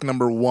here, week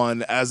number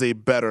 1, as a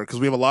bettor, because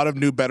we have a lot of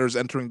new bettors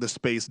entering the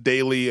space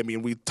daily. I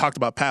mean, we talked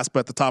about PassBet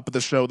at the top of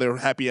the show. Their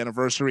happy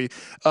anniversary.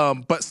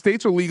 But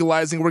states are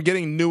legalizing. We're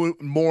getting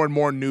more and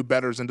more new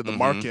bettors into the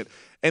market.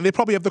 And they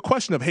probably have the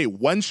question of, hey,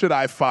 when should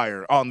I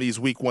fire on these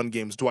week 1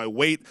 games? Do I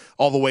wait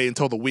all the way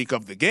until the week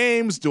of the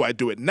games? Do I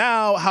do it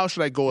now? How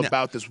should I go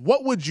about this?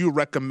 What would you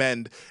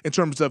recommend in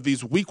terms of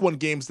these week 1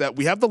 games that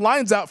we have the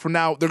lines out for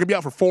now? They're going to be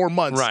out for 4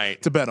 months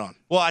to bet on.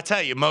 Well, I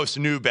tell you, most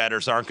new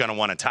bettors aren't going to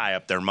want to tie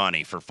up their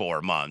money for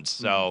 4 months.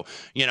 So,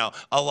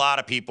 a lot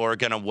of people are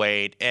going to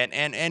wait.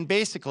 And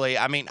basically,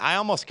 I mean, I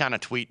almost kind of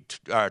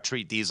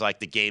treat these like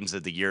the games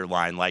of the year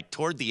line, like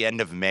toward the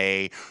end of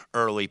May,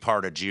 early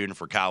part of June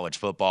for college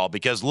football.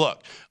 Because,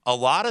 look, a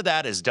lot of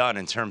that is done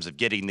in terms of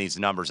getting these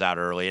numbers out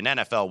early. And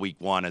NFL week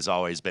 1 has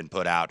always been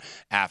put out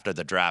after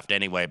the draft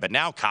anyway. But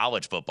now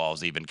college football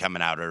is even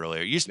coming out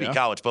earlier. It used to be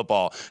college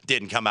football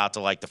didn't come out to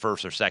like the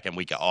first or second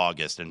week of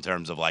August in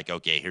terms of like,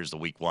 okay, here's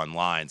the week 1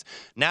 lines.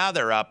 Now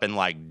they're up in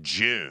like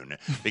June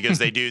because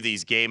they do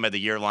these game of the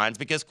year lines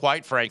because,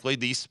 quite frankly,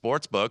 these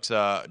sports books,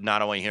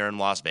 not only here in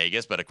Las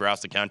Vegas, but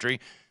across the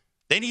country,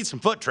 they need some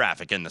foot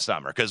traffic in the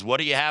summer because what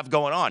do you have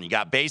going on? You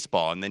got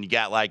baseball, and then you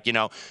got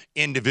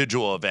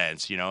individual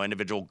events,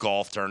 individual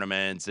golf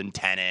tournaments and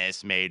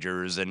tennis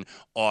majors and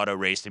auto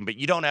racing, but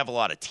you don't have a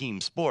lot of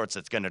team sports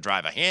that's going to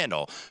drive a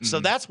handle. Mm-hmm.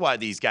 So that's why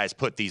these guys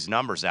put these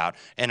numbers out.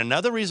 And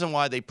another reason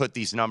why they put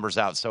these numbers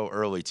out so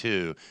early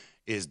too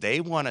is they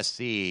want to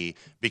see,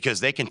 because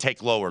they can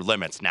take lower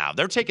limits now.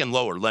 They're taking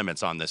lower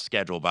limits on this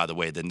schedule, by the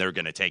way, than they're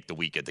going to take the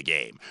week of the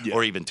game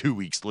or even 2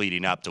 weeks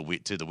leading up to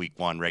the week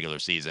 1 regular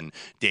season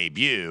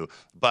debut.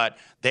 But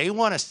they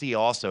want to see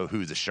also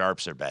who the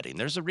sharps are betting.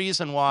 There's a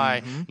reason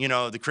why,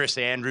 the Chris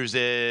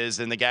Andrewses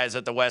and the guys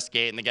at the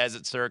Westgate and the guys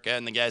at Circa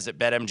and the guys at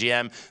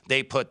BetMGM,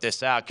 they put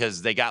this out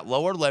because they got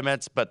lower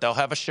limits, but they'll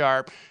have a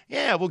sharp.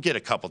 Yeah, we'll get a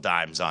couple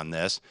dimes on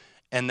this.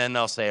 And then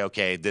they'll say,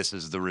 okay, this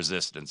is the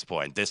resistance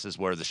point. This is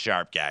where the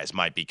sharp guys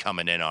might be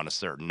coming in on a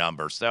certain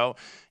number. So,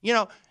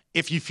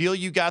 if you feel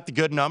you got the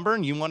good number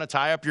and you want to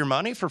tie up your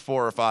money for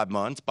 4 or 5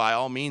 months, by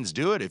all means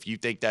do it if you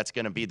think that's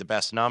going to be the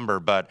best number.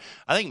 But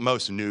I think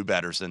most new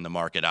bettors in the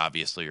market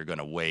obviously are going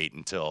to wait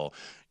until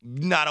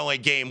not only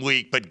game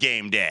week, but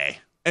game day.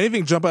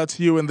 Anything jump out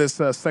to you in this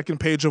second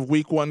page of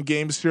week 1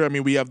 games here? I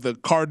mean, we have the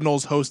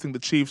Cardinals hosting the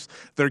Chiefs.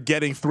 They're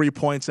getting 3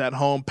 points at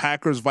home.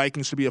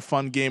 Packers-Vikings should be a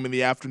fun game in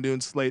the afternoon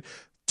slate.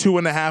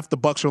 2.5, the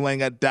Bucs are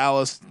laying at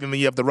Dallas. And then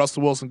you have the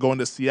Russell Wilson going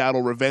to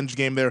Seattle. Revenge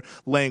game there,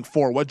 laying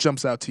 4. What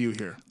jumps out to you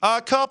here?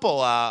 A couple.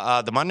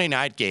 The Monday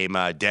night game,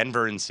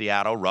 Denver and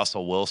Seattle,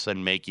 Russell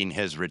Wilson making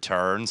his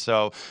return.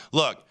 So,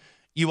 look,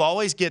 you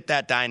always get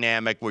that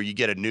dynamic where you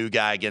get a new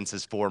guy against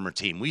his former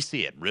team. We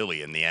see it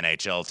really in the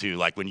NHL too.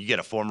 Like when you get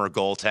a former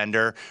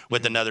goaltender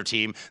with another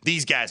team,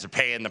 these guys are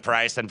paying the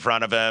price in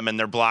front of him and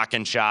they're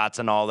blocking shots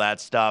and all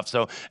that stuff.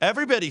 So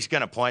everybody's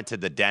going to point to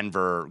the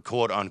Denver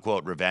quote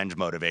unquote revenge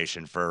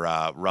motivation for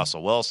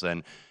Russell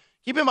Wilson.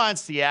 Keep in mind,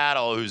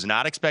 Seattle, who's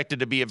not expected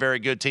to be a very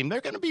good team,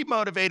 they're going to be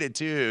motivated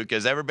too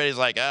because everybody's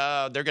like,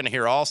 oh, they're going to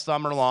hear all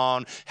summer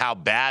long how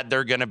bad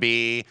they're going to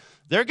be.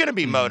 They're going to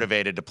be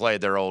motivated to play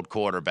their old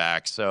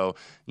quarterback. So,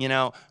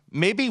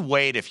 maybe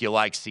wait if you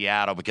like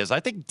Seattle because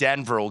I think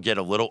Denver will get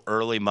a little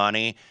early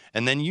money,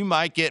 and then you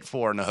might get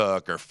 4 and a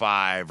hook or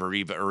 5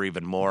 or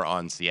even more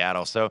on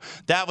Seattle. So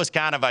that was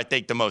kind of, I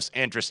think, the most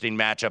interesting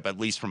matchup, at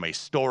least from a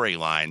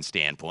storyline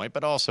standpoint,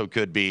 but also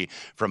could be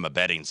from a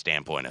betting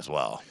standpoint as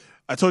well.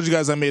 I told you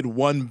guys I made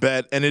one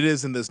bet, and it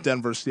is in this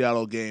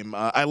Denver-Seattle game.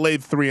 I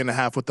laid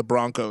 3.5 with the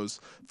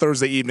Broncos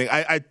Thursday evening.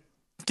 I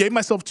gave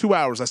myself 2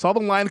 hours. I saw the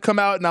line come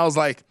out, and I was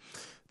like,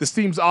 this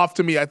seems off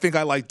to me. I think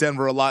I like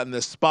Denver a lot in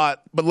this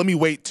spot, but let me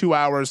wait 2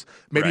 hours.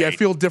 Maybe I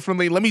feel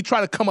differently. Let me try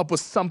to come up with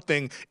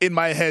something in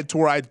my head to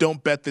where I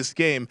don't bet this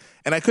game.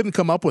 And I couldn't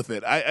come up with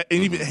it. And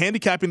even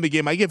handicapping the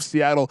game, I give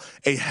Seattle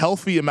a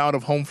healthy amount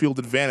of home field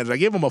advantage. I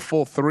gave them a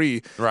full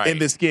 3 in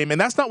this game.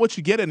 And that's not what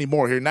you get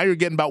anymore here. Now you're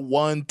getting about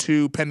 1,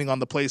 2, depending on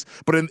the place.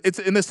 But it's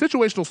in a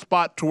situational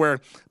spot to where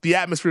the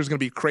atmosphere is going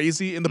to be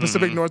crazy in the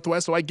Pacific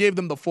Northwest. So I gave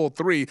them the full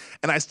 3,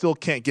 and I still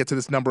can't get to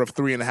this number of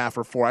 3.5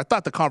 or 4. I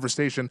thought the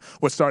conversation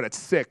would start at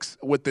 6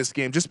 with this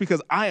game, just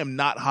because I am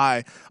not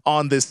high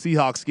on this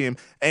Seahawks game.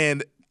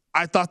 And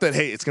I thought that,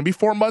 hey, it's going to be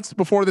 4 months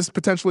before this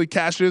potentially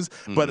cashes,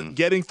 but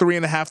getting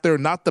 3.5 there,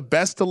 not the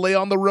best to lay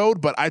on the road,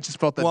 but I just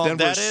felt that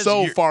Denver is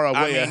so far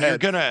away ahead. You're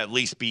going to at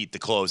least beat the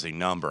closing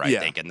number, I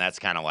think, and that's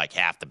kind of like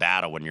half the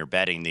battle when you're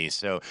betting these.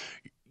 So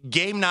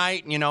game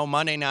night,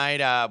 Monday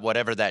night,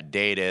 whatever that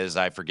date is,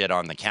 I forget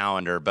on the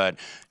calendar, but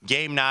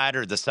game night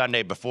or the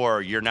Sunday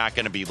before, you're not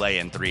going to be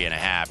laying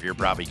 3.5. You're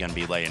probably going to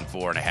be laying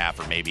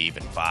 4.5 or maybe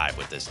even 5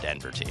 with this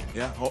Denver team.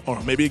 Yeah,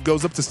 or maybe it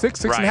goes up to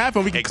 6.5,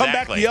 and we can come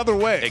back the other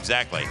way.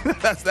 Exactly.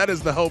 That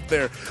is the hope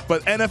there.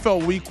 But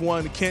NFL Week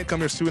 1 can't come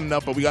here soon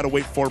enough, but we got to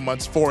wait 4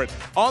 months for it.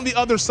 On the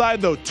other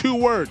side, though, 2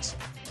 words.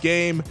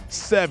 Game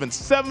 7.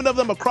 7 of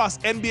them across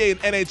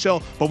NBA and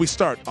NHL, but we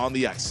start on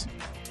the ice.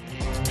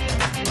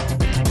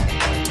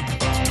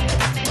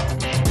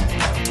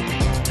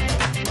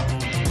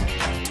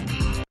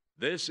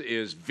 This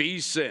is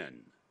VSiN,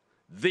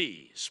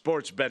 the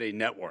sports betting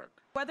network.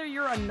 Whether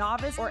you're a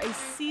novice or a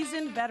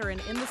seasoned veteran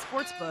in the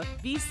sportsbook,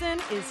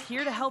 VSiN is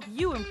here to help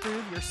you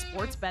improve your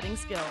sports betting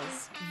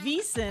skills.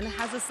 VSiN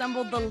has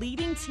assembled the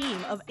leading team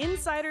of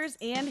insiders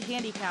and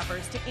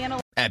handicappers to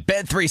analyze. At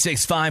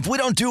Bet365, we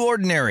don't do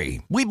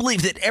ordinary. We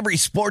believe that every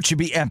sport should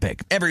be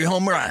epic. Every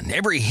home run,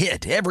 every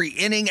hit, every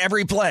inning,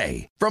 every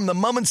play. From the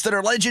moments that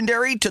are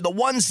legendary to the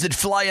ones that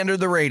fly under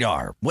the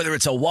radar. Whether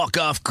it's a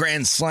walk-off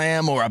grand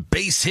slam or a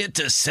base hit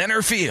to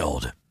center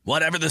field.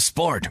 Whatever the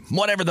sport,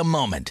 whatever the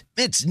moment,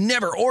 it's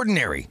never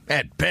ordinary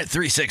at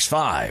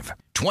Bet365.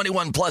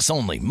 21 plus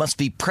only. Must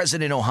be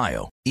present in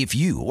Ohio. If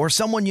you or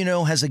someone you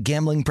know has a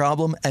gambling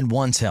problem and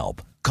wants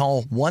help,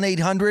 call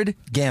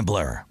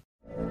 1-800-GAMBLER.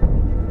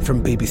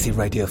 From BBC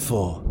Radio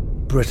 4,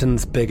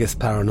 Britain's biggest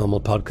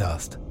paranormal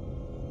podcast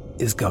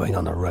is going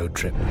on a road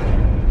trip.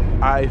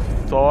 I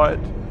thought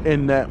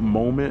in that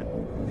moment,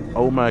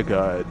 oh my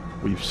God,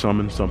 we've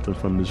summoned something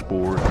from this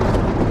board.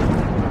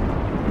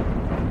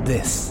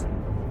 This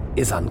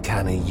is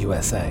Uncanny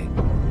USA.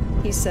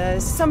 He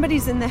says,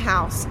 somebody's in the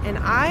house, and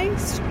I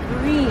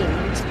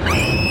screamed.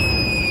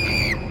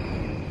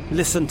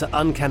 Listen to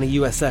Uncanny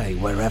USA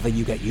wherever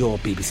you get your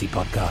BBC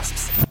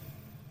podcasts,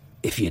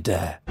 if you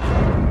dare.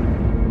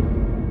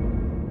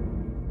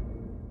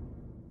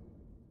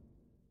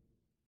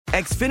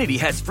 Xfinity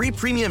has free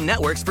premium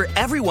networks for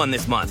everyone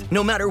this month,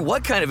 no matter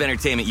what kind of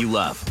entertainment you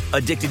love.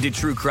 Addicted to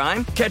true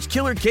crime? Catch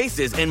killer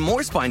cases and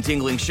more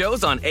spine-tingling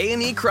shows on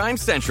A&E Crime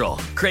Central.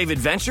 Crave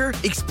adventure?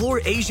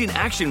 Explore Asian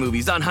action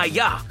movies on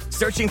Hi-YAH.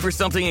 Searching for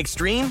something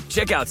extreme?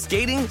 Check out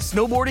skating,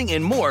 snowboarding,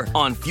 and more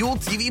on Fuel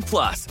TV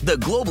Plus, the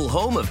global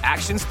home of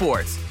action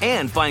sports.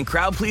 And find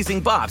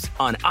crowd-pleasing bops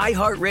on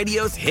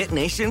iHeartRadio's Hit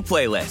Nation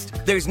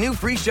playlist. There's new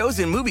free shows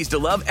and movies to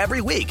love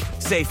every week.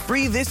 Say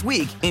free this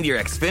week in your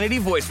Xfinity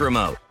voice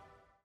remote.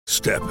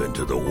 Step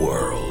into the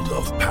world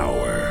of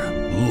power,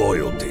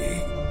 loyalty,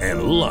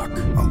 and luck.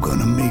 I'm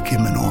gonna make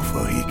him an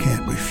offer he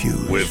can't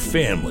refuse. With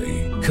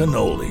family,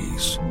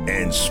 cannolis,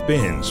 and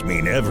spins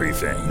mean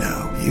everything.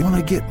 Now, you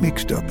wanna get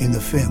mixed up in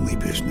the family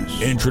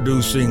business.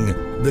 Introducing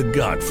The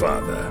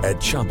Godfather at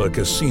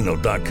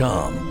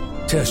ChumbaCasino.com.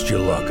 Test your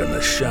luck in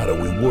the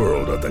shadowy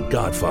world of The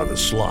Godfather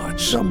slot.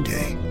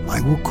 Someday,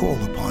 I will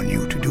call upon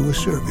you to do a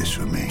service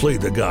for me. Play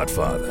The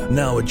Godfather,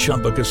 now at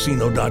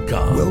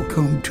ChumbaCasino.com.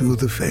 Welcome to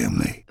the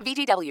family.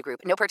 VGW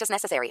Group. No purchase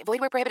necessary. Void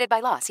where prohibited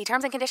by law. See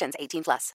terms and conditions. 18+.